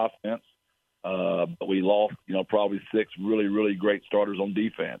back on offense. But we lost, probably 6 really, really great starters on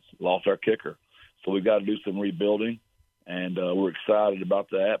defense. Lost our kicker. So we've got to do some rebuilding, and we're excited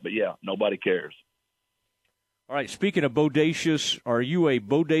about that. But, yeah, nobody cares. All right, speaking of Bodacious, are you a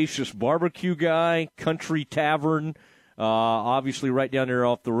Bodacious barbecue guy, country tavern, obviously right down there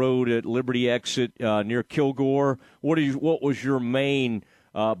off the road at Liberty Exit near Kilgore? What was your main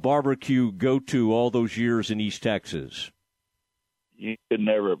barbecue go-to all those years in East Texas? You could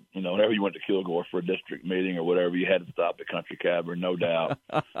never, whenever you went to Kilgore for a district meeting or whatever, you had to stop at Country Tavern, no doubt.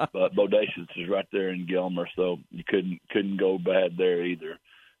 But Bodacious is right there in Gilmer, so you couldn't go bad there either.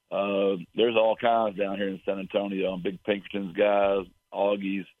 There's all kinds down here in San Antonio. Big Pinkerton's guys,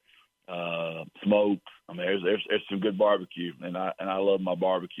 Augie's, Smokes. I mean, there's some good barbecue, and I love my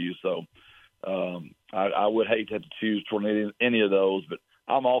barbecue. So I would hate to have to choose between any of those, but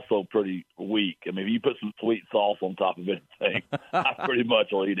I'm also pretty weak. I mean, if you put some sweet sauce on top of anything, I pretty much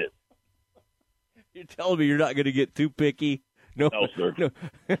will eat it. You're telling me you're not going to get too picky? No, sir.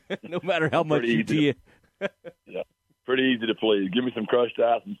 No matter how much you do. Yeah, pretty easy to please. Give me some crushed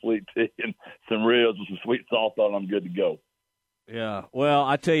ice and sweet tea and some ribs with some sweet sauce on. I'm good to go. Yeah. Well,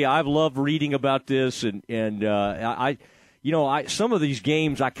 I tell you, I've loved reading about this, and I some of these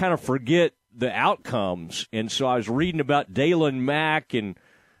games I kind of forget the outcomes, and so I was reading about Dalen Mack and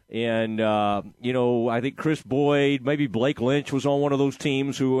I think Chris Boyd, maybe Blake Lynch was on one of those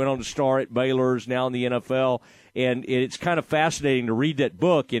teams who went on to star at Baylor's, now in the NFL, and it's kind of fascinating to read that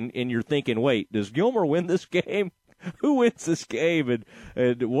book, and you're thinking, wait, does Gilmer win this game? Who wins this game?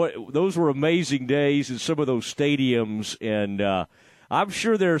 And what those were amazing days in some of those stadiums, and I'm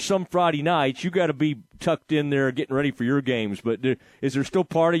sure there are some Friday nights you got to be tucked in there getting ready for your games. But is there still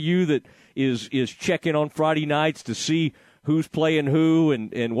part of you that is checking on Friday nights to see who's playing who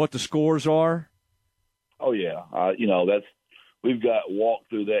and what the scores are? Oh yeah, we've got walk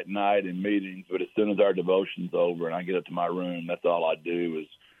through that night in meetings. But as soon as our devotion's over and I get up to my room, that's all I do is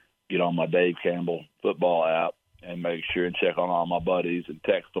get on my Dave Campbell football app and make sure and check on all my buddies and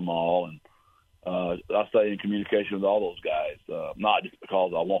text them all. And I stay in communication with all those guys, not just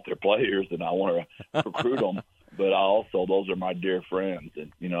because I want their players and I want to recruit them, but those are my dear friends.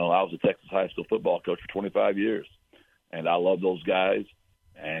 And, I was a Texas high school football coach for 25 years, and I love those guys.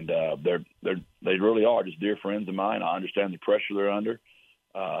 And they really are just dear friends of mine. I understand the pressure they're under.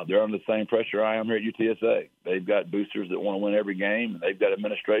 They're under the same pressure I am here at UTSA. They've got boosters that want to win every game, and they've got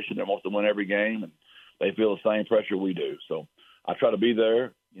administration that wants to win every game, and they feel the same pressure we do. So I try to be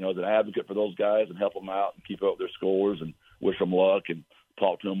there, as an advocate for those guys and help them out and keep up with their scores and wish them luck and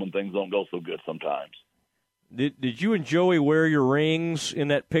talk to them when things don't go so good sometimes. Did you and Joey wear your rings in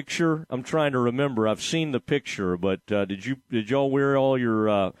that picture? I'm trying to remember. I've seen the picture, but did y'all wear all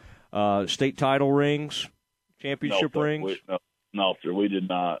your state title rings, championship rings? No, sir, we did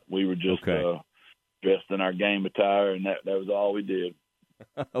not. We were just dressed in our game attire, and that was all we did.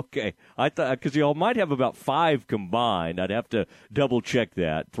 Okay. I thought because y'all might have about 5 combined. I'd have to double-check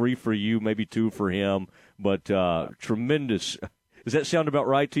that. 3 for you, maybe 2 for him, but tremendous. Does that sound about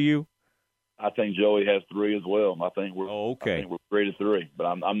right to you? I think Joey has 3 as well. I think we're 3 to 3, but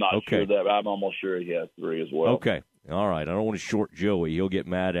I'm not sure that. I'm almost sure he has 3 as well. Okay. All right. I don't want to short Joey. He'll get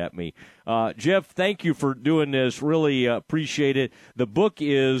mad at me. Jeff, thank you for doing this. Really appreciate it. The book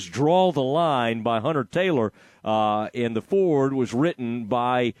is Draw the Line by Hunter Taylor, and the foreword was written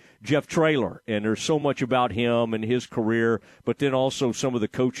by Jeff Traylor. And there's so much about him and his career, but then also some of the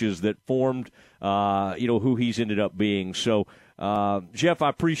coaches that formed, who he's ended up being. So, Jeff, I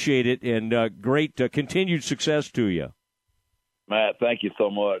appreciate it, and great continued success to you. Matt, thank you so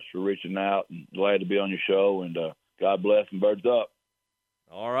much for reaching out, and glad to be on your show, and God bless and birds up.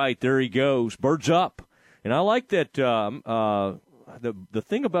 All right, there he goes, birds up. And I like that the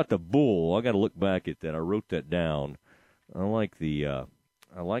thing about the bull. I got to look back at that. I wrote that down. I like that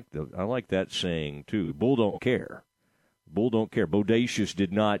saying too. Bull don't care. Bull don't care. Bodacious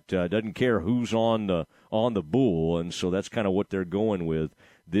doesn't care who's on the bull, and so that's kind of what they're going with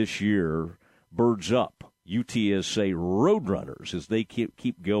this year. Birds up, UTSA Roadrunners as they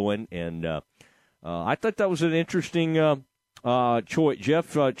keep going, and I thought that was an interesting choice.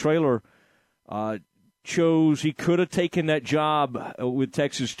 Jeff Traylor chose. He could have taken that job with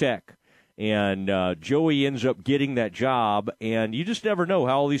Texas Tech. And Joey ends up getting that job, and you just never know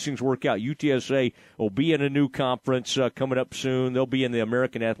how all these things work out. UTSA will be in a new conference coming up soon. They'll be in the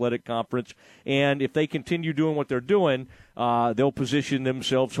American Athletic Conference, and if they continue doing what they're doing, they'll position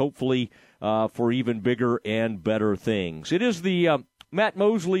themselves, hopefully, for even bigger and better things. It is the Matt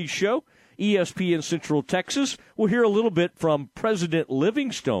Mosley Show, ESPN Central Texas. We'll hear a little bit from President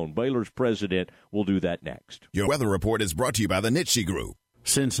Livingstone, Baylor's president. We'll do that next. Your weather report is brought to you by the Nitsche Group.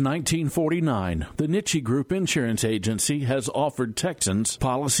 Since 1949, the Nitsche Group Insurance Agency has offered Texans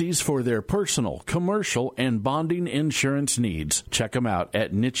policies for their personal, commercial, and bonding insurance needs. Check them out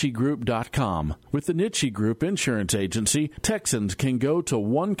at NitscheGroup.com. With the Nitsche Group Insurance Agency, Texans can go to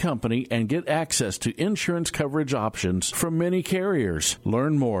one company and get access to insurance coverage options from many carriers.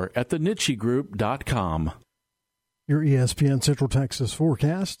 Learn more at thenitschegroup.com. Your ESPN Central Texas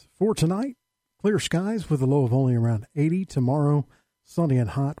forecast for tonight: clear skies with a low of only around 80. Tomorrow, sunny and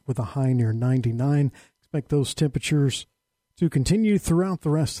hot with a high near 99. Expect those temperatures to continue throughout the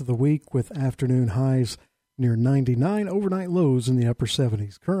rest of the week with afternoon highs near 99, overnight lows in the upper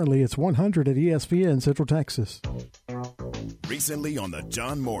 70s. Currently, it's 100 at ESPN Central Texas. Recently on the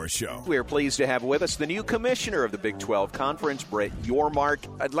John Morris Show. We're pleased to have with us the new commissioner of the Big 12 Conference, Brett Yormark.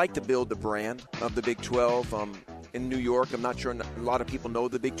 I'd like to build the brand of the Big 12 in New York. I'm not sure a lot of people know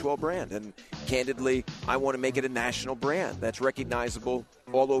the Big 12 brand. And candidly, I want to make it a national brand that's recognizable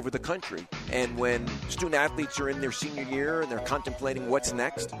all over the country. And when student athletes are in their senior year and they're contemplating what's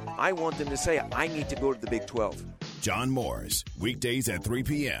next, I want them to say, I need to go to the Big 12. John Morris, weekdays at 3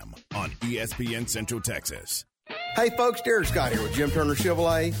 p.m. on ESPN Central Texas. Hey folks, Derek Scott here with Jim Turner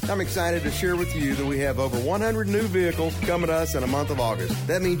Chevrolet. I'm excited to share with you that we have over 100 new vehicles coming to us in the month of August.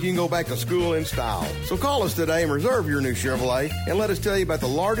 That means you can go back to school in style. So call us today and reserve your new Chevrolet and let us tell you about the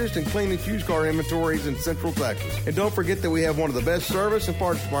largest and cleanest used car inventories in Central Texas. And don't forget that we have one of the best service and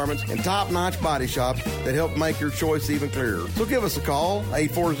parts departments and top-notch body shops that help make your choice even clearer. So give us a call,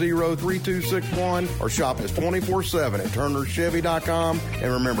 840-3261, or shop us 24/7 at turnerchevy.com.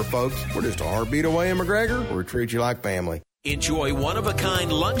 And remember folks, we're just a heartbeat away in McGregor. We'll treat you like family. Enjoy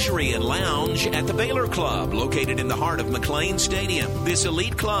one-of-a-kind luxury and lounge at the Baylor Club, located in the heart of McLean Stadium. This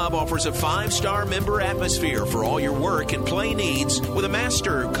elite club offers a 5-star member atmosphere for all your work and play needs, with a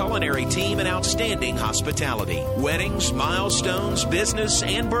master culinary team and outstanding hospitality. Weddings, milestones, business,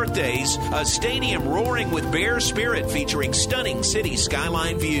 and birthdays. A stadium roaring with Bear spirit featuring stunning city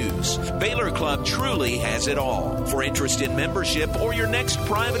skyline views. Baylor Club truly has it all. For interest in membership or your next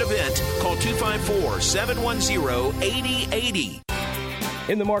private event, call 254-710-8080.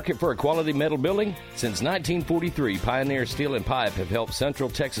 In the market for a quality metal building? Since 1943, Pioneer Steel and Pipe have helped Central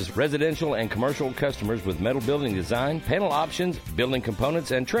Texas residential and commercial customers with metal building design, panel options, building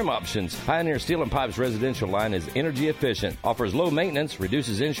components, and trim options. Pioneer Steel and Pipe's residential line is energy efficient, offers low maintenance,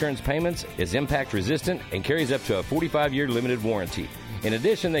 reduces insurance payments, is impact resistant, and carries up to a 45-year limited warranty. In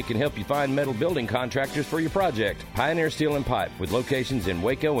addition, they can help you find metal building contractors for your project. Pioneer Steel and Pipe, with locations in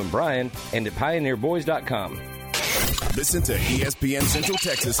Waco and Bryan, and at pioneerboys.com. Listen to ESPN Central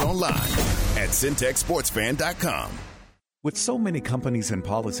Texas online at syntechsportsfan.com. With so many companies and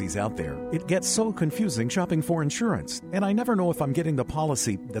policies out there, it gets so confusing shopping for insurance, and I never know if I'm getting the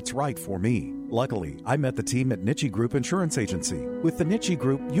policy that's right for me. Luckily, I met the team at Niche Group Insurance Agency. With the Niche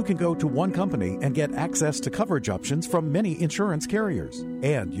Group, you can go to one company and get access to coverage options from many insurance carriers.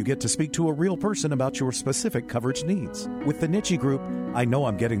 And you get to speak to a real person about your specific coverage needs. With the Niche Group, I know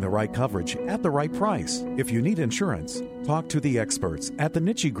I'm getting the right coverage at the right price. If you need insurance, talk to the experts at the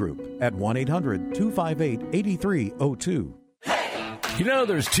Niche Group at 1-800-258-8302. You know,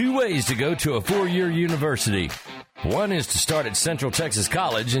 there's two ways to go to a 4-year university. One is to start at Central Texas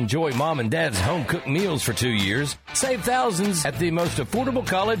College, enjoy mom and dad's home-cooked meals for 2 years, save thousands at the most affordable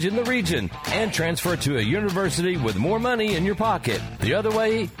college in the region, and transfer to a university with more money in your pocket. The other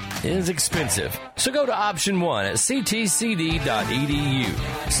way is expensive. So go to option 1 at ctcd.edu.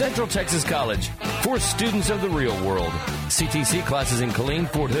 Central Texas College, for students of the real world. CTC classes in Killeen,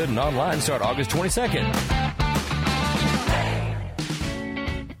 Fort Hood, and online start August 22nd.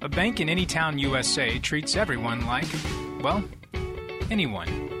 A bank in any town USA treats everyone like, well,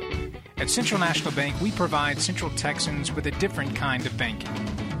 anyone. At Central National Bank, we provide Central Texans with a different kind of banking.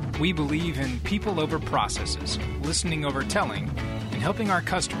 We believe in people over processes, listening over telling, and helping our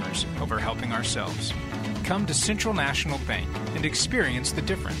customers over helping ourselves. Come to Central National Bank and experience the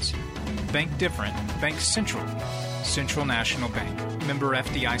difference. Bank different. Bank Central. Central National Bank. Member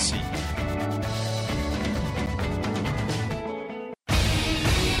FDIC.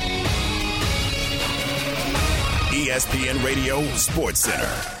 ESPN Radio Sports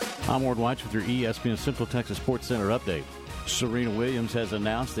Center. I'm Ward White with your ESPN Central Texas Sports Center update. Serena Williams has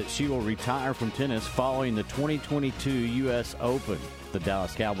announced that she will retire from tennis following the 2022 U.S. Open. The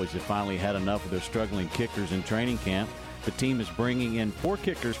Dallas Cowboys have finally had enough of their struggling kickers in training camp. The team is bringing in 4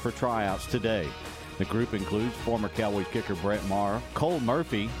 kickers for tryouts today. The group includes former Cowboys kicker Brett Maher, Cole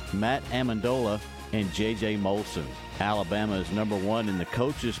Murphy, Matt Amendola, and J.J. Molson. Alabama is number 1 in the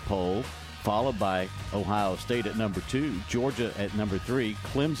coaches poll, followed by Ohio State at number 2, Georgia at number 3,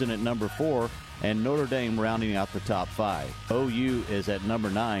 Clemson at number 4, and Notre Dame rounding out the top 5. OU is at number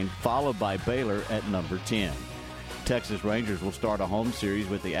 9, followed by Baylor at number 10. Texas Rangers will start a home series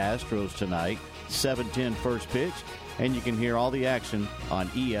with the Astros tonight, 7:10 first pitch, and you can hear all the action on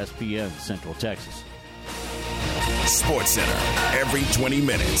ESPN Central Texas. Sports Center, every 20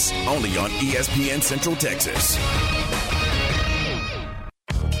 minutes, only on ESPN Central Texas.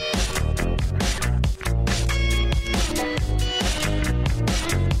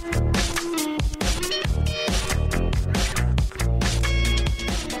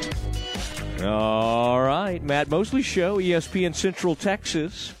 All right, Matt Mosley Show, ESPN Central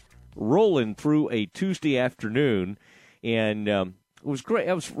Texas, rolling through a Tuesday afternoon, and it was great.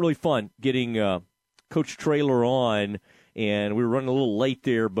 It was really fun getting Coach Traylor on, and we were running a little late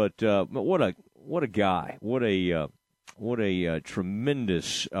there, but what a guy, what a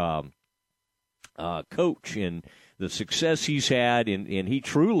tremendous coach, and the success he's had, and he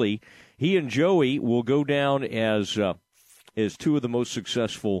and Joey will go down as 2 of the most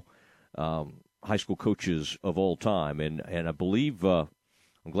successful high school coaches of all time, and I believe I'm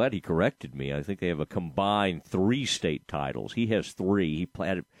glad he corrected me. I think they have a combined 3 state titles. He has 3. He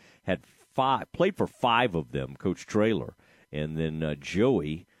had 5, played for 5 of them, Coach Traylor, and then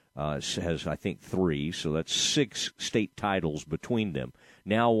Joey has, I think, 3. So that's 6 state titles between them.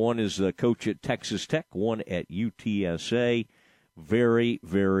 Now one is the coach at Texas Tech, one at UTSA. Very,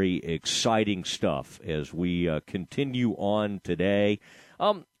 very exciting stuff as we continue on today.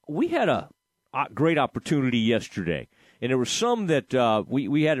 We had a great opportunity yesterday, And there were some that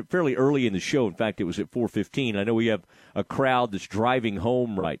we had it fairly early in the show. In fact, it was at 4:15. I know we have a crowd that's driving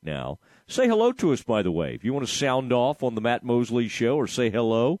home right now. Say hello to us, by the way. If you want to sound off on the Matt Mosley Show or say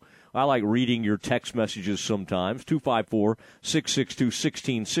hello, I like reading your text messages sometimes.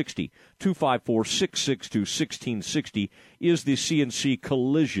 254-662-1660. 254-662-1660 is the CNC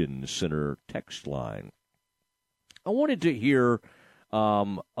Collision Center text line. I wanted to hear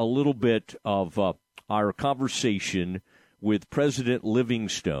a little bit of our conversation with President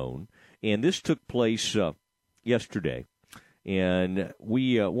Livingstone, and this took place yesterday. And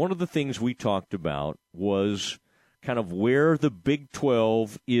we one of the things we talked about was kind of where the Big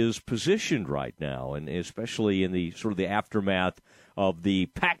 12 is positioned right now, and especially in the sort of the aftermath of the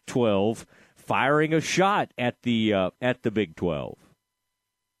Pac-12 firing a shot at the Big 12.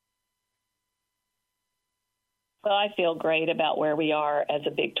 Well, I feel great about where we are as a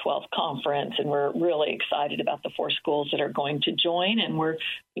Big 12 conference, and we're really excited about the 4 schools that are going to join, and we're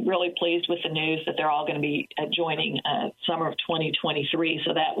really pleased with the news that they're all going to be joining summer of 2023.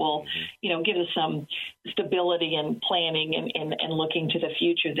 So that will, give us some stability and planning and looking to the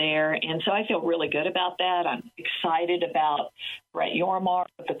future there. And so I feel really good about that. I'm excited about Brett Yormark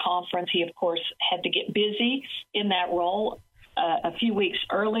with the conference. He, of course, had to get busy in that role a few weeks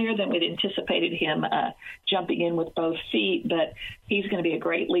earlier than we'd anticipated him jumping in with both feet, but he's going to be a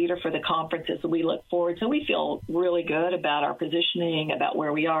great leader for the conference as we look forward. So we feel really good about our positioning, about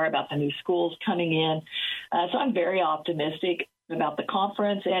where we are, about the new schools coming in. So I'm very optimistic about the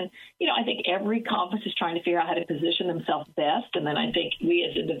conference. And, I think every conference is trying to figure out how to position themselves best. And then I think we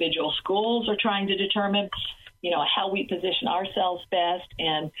as individual schools are trying to determine, how we position ourselves best.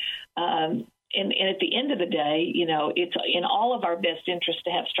 And at the end of the day, it's in all of our best interest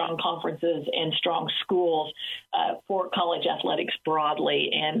to have strong conferences and strong schools for college athletics broadly.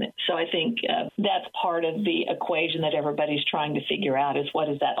 And so I think that's part of the equation that everybody's trying to figure out is what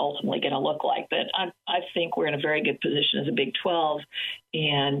is that ultimately going to look like. But I think we're in a very good position as a Big 12,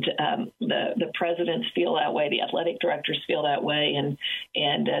 and the presidents feel that way, the athletic directors feel that way,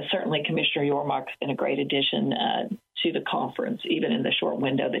 and certainly Commissioner Yormark's been a great addition to the conference, even in the short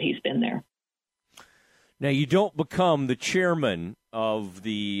window that he's been there. Now, you don't become the chairman of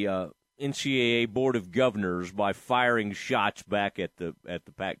the NCAA Board of Governors by firing shots back at the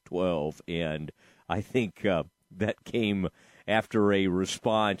Pac-12, and I think that came after a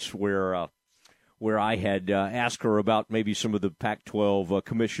response where I had asked her about maybe some of the Pac-12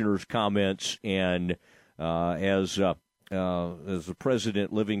 commissioners' comments, and as the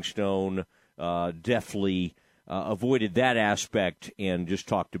President Livingstone deftly avoided that aspect and just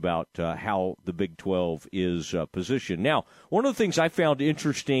talked about how the Big 12 is positioned. Now, one of the things I found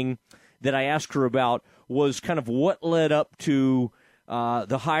interesting that I asked her about was kind of what led up to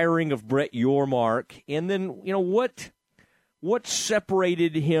the hiring of Brett Yormark, and then, what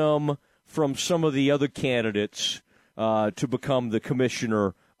separated him from some of the other candidates to become the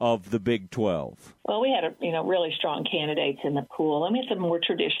commissioner of the Big 12? Well, we had really strong candidates in the pool. I mean, some more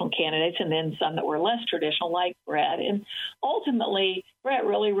traditional candidates and then some that were less traditional, like Brett. And ultimately, Brett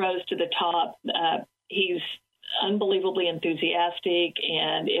really rose to the top. He's unbelievably enthusiastic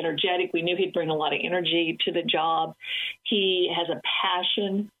and energetic. We knew he'd bring a lot of energy to the job. He has a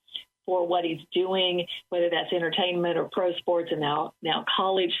passion for what he's doing, whether that's entertainment or pro sports and now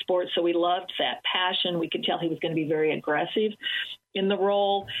college sports. So we loved that passion. We could tell he was going to be very aggressive in the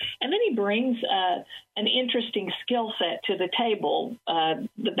role. And then he brings an interesting skill set to the table,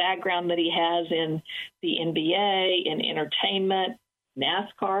 the background that he has in the NBA, in entertainment,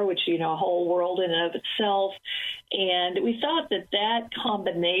 NASCAR, which, a whole world in and of itself. And we thought that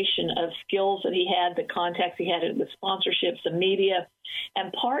combination of skills that he had, the contacts he had with sponsorships, the media,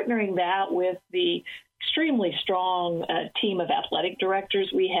 and partnering that with the extremely strong team of athletic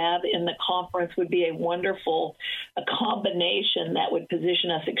directors we have in the conference would be a wonderful combination that would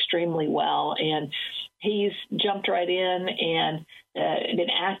position us extremely well. And he's jumped right in and been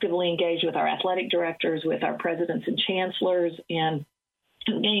actively engaged with our athletic directors, with our presidents and chancellors, and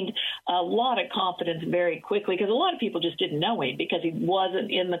gained a lot of confidence very quickly because a lot of people just didn't know him because he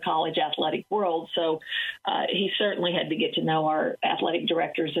wasn't in the college athletic world. So he certainly had to get to know our athletic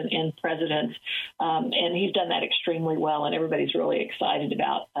directors and presidents, and he's done that extremely well, and everybody's really excited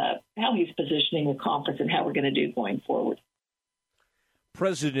about how he's positioning the conference and how we're going to do going forward.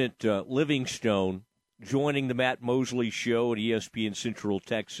 President Livingstone joining the Matt Mosley Show at ESPN Central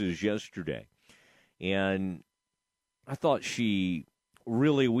Texas yesterday, and I thought she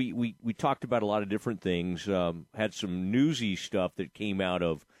really, we talked about a lot of different things, had some newsy stuff that came out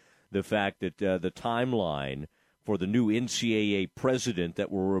of the fact that the timeline for the new NCAA president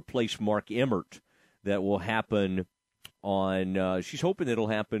that will replace Mark Emmert that will happen she's hoping it'll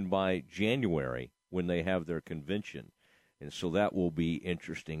happen by January when they have their convention. And so that will be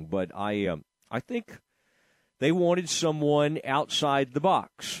interesting. But I think they wanted someone outside the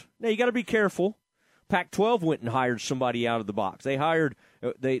box. Now, you got to be careful. Pac-12 went and hired somebody out of the box. They hired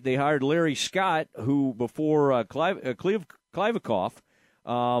Larry Scott, who before Kliavkoff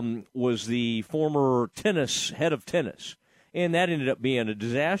was the former head of tennis. And that ended up being a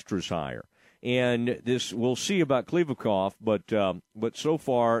disastrous hire. And we'll see about Kliavkoff, but so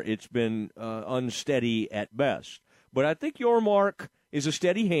far it's been unsteady at best. But I think Yormark is a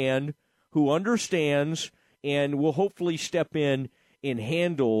steady hand who understands and will hopefully step in and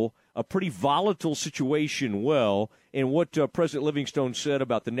handle a pretty volatile situation well. And what President Livingstone said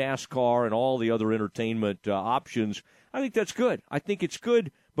about the NASCAR and all the other entertainment options, I think that's good. I think it's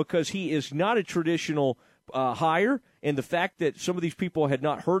good because he is not a traditional hire, and the fact that some of these people had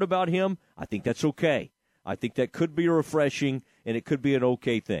not heard about him, I think that's okay. I think that could be refreshing, and it could be an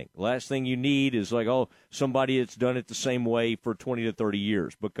okay thing. Last thing you need is somebody that's done it the same way for 20 to 30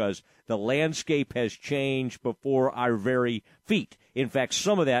 years, because the landscape has changed before our very feet. In fact,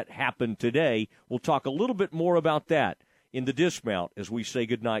 some of that happened today. We'll talk a little bit more about that in the dismount as we say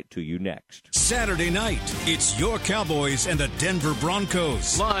goodnight to you next. Saturday night, it's your Cowboys and the Denver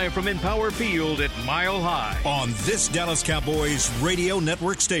Broncos. Live from Empower Field at Mile High. On this Dallas Cowboys radio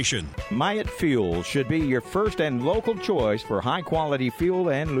network station. Myatt Fuel should be your first and local choice for high-quality fuel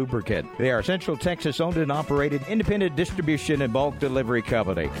and lubricant. They are Central Texas-owned and operated independent distribution and bulk delivery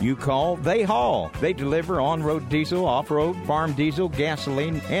company. You call, they haul. They deliver on-road diesel, off-road, farm diesel,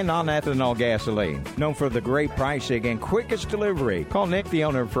 gasoline, and non-ethanol gasoline. Known for the great pricing and quickest delivery. Call Nick, the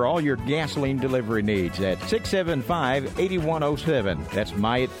owner, for all your gasoline delivery needs at 675-8107. That's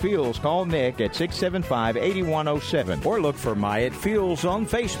Myatt Fuels. Call Nick at 675-8107 or look for Myatt Fuels on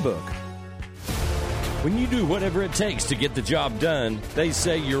Facebook. When you do whatever it takes to get the job done, they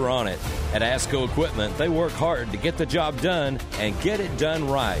say you're on it. At ASCO Equipment, they work hard to get the job done and get it done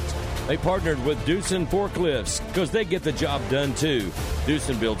right. They partnered with Doosan Forklifts because they get the job done too.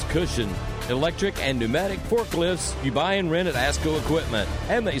 Doosan builds cushion, electric, and pneumatic forklifts you buy and rent at ASCO Equipment,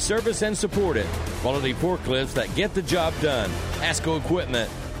 and they service and support it. Quality forklifts that get the job done. ASCO Equipment,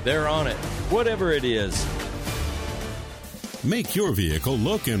 they're on it, whatever it is. Make your vehicle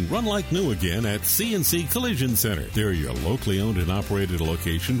look and run like new again at CNC Collision Center. They're your locally owned and operated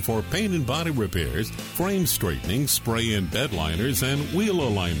location for paint and body repairs, frame straightening, spray and bed liners, and wheel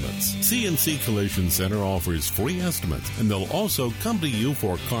alignments. CNC Collision Center offers free estimates, and they'll also come to you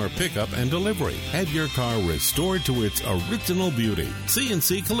for car pickup and delivery. Have your car restored to its original beauty.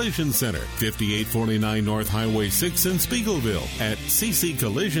 CNC Collision Center, 5849 North Highway 6 in Spiegelville, at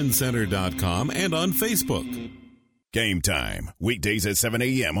cccollisioncenter.com and on Facebook. Game time, weekdays at 7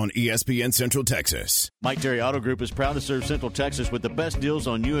 a.m. on ESPN Central Texas. Mike Terry Auto Group is proud to serve Central Texas with the best deals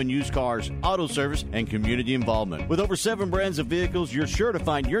on new and used cars, auto service, and community involvement. With over 7 brands of vehicles, you're sure to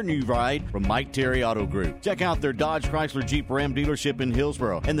find your new ride from Mike Terry Auto Group. Check out their Dodge Chrysler Jeep Ram dealership in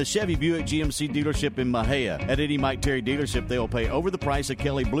Hillsboro and the Chevy Buick GMC dealership in Mahia. At any Mike Terry dealership, they will pay over the price of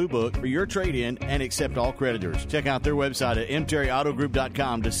Kelley Blue Book for your trade-in and accept all creditors. Check out their website at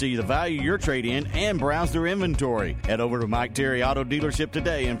mterryautogroup.com to see the value of your trade-in and browse their inventory. Head over to Mike Terry Auto Dealership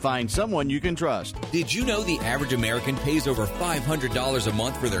today and find someone you can trust. Did you know the average American pays over $500 a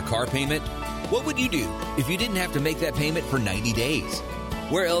month for their car payment? What would you do if you didn't have to make that payment for 90 days?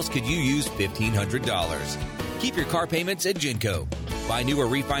 Where else could you use $1,500? Keep your car payments at Genco. Buy new or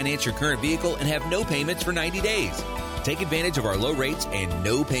refinance your current vehicle and have no payments for 90 days. Take advantage of our low rates and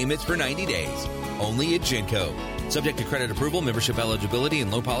no payments for 90 days. Only at Genco. Subject to credit approval, membership eligibility,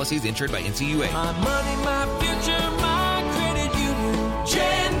 and loan policies insured by NCUA. My money, my future, my credit union.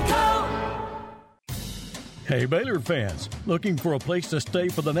 Genco. Hey, Baylor fans, looking for a place to stay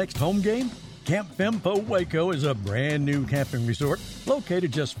for the next home game? Camp Fempo Waco is a brand new camping resort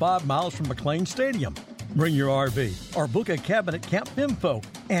located just 5 miles from McLean Stadium. Bring your RV or book a cabin at Camp Fempo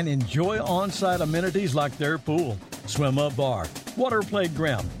and enjoy on-site amenities like their pool, swim-up bar, water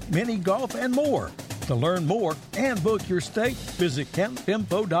playground, mini golf, and more. To learn more and book your stay, visit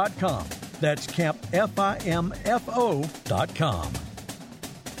campfimfo.com. That's campfimfo.com.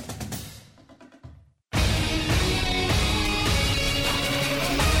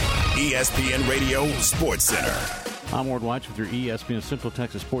 ESPN Radio Sports Center. I'm Ward White with your ESPN Central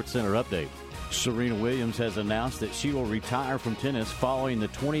Texas Sports Center update. Serena Williams has announced that she will retire from tennis following the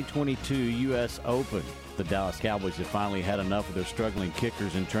 2022 U.S. Open. The Dallas Cowboys have finally had enough of their struggling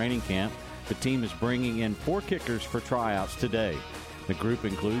kickers in training camp. The team is bringing in 4 kickers for tryouts today. The group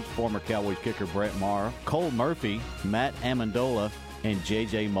includes former Cowboys kicker Brett Maher, Cole Murphy, Matt Amendola, and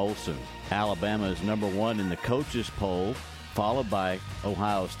J.J. Molson. Alabama is number 1 in the coaches poll, followed by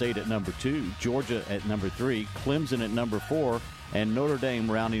Ohio State at number 2, Georgia at number 3, Clemson at number 4, and Notre Dame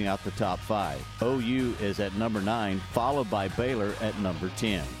rounding out the top 5. OU is at number 9, followed by Baylor at number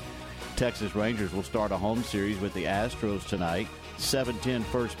 10. Texas Rangers will start a home series with the Astros tonight, 7:10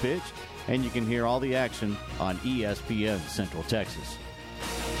 first pitch, and you can hear all the action on ESPN Central Texas.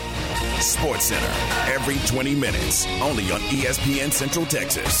 Sports Center, every 20 minutes, only on ESPN Central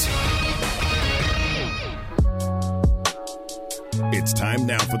Texas. It's time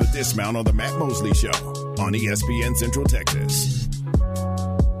now for the dismount on the Matt Mosley Show on ESPN Central Texas.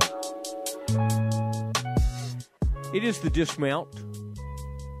 It is the dismount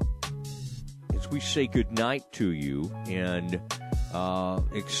as we say goodnight to you, and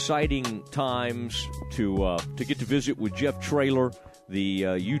exciting times to get to visit with Jeff Traylor, the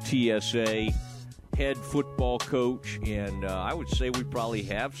UTSA head football coach, and I would say we probably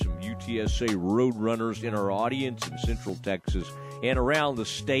have some UTSA Roadrunners in our audience in Central Texas and around the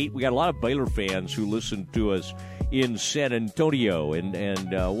state. We got a lot of Baylor fans who listen to us in San Antonio,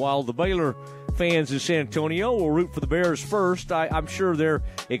 and while the Baylor fans in San Antonio will root for the Bears first, I'm sure they're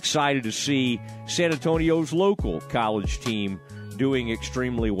excited to see San Antonio's local college team doing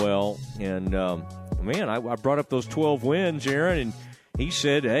extremely well. And, man, I brought up those 12 wins, Aaron, and he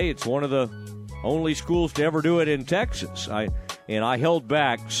said, hey, it's one of the only schools to ever do it in Texas. I held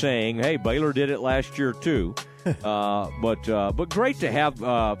back saying, hey, Baylor did it last year too. But great to have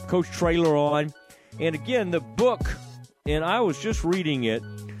Coach Traylor on. And again, the book, and I was just reading it,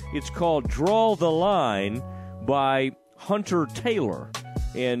 it's called Draw the Line by Hunter Taylor.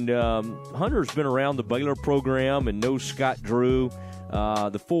 And Hunter's been around the Baylor program and knows Scott Drew.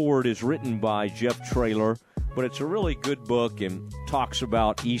 The foreword is written by Jeff Traylor, but it's a really good book and talks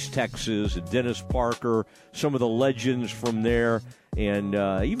about East Texas and Dennis Parker, some of the legends from there, and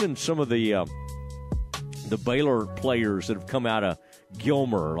even some of the Baylor players that have come out of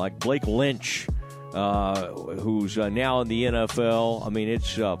Gilmer, like Blake Lynch, who's now in the NFL. I mean, it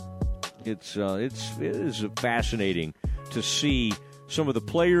is fascinating to see some of the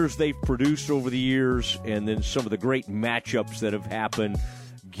players they've produced over the years, and then some of the great matchups that have happened.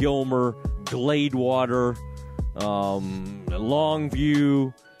 Gilmer, Gladewater,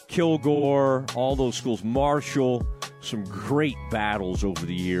 Longview, Kilgore, all those schools, Marshall, some great battles over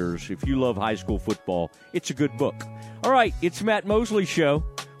the years. If you love high school football, it's a good book. All right, it's Matt Mosley Show.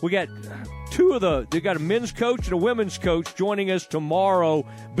 We got they got a men's coach and a women's coach joining us tomorrow.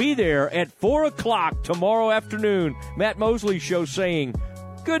 Be there at 4 o'clock tomorrow afternoon. Matt Mosley Show saying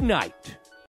good night.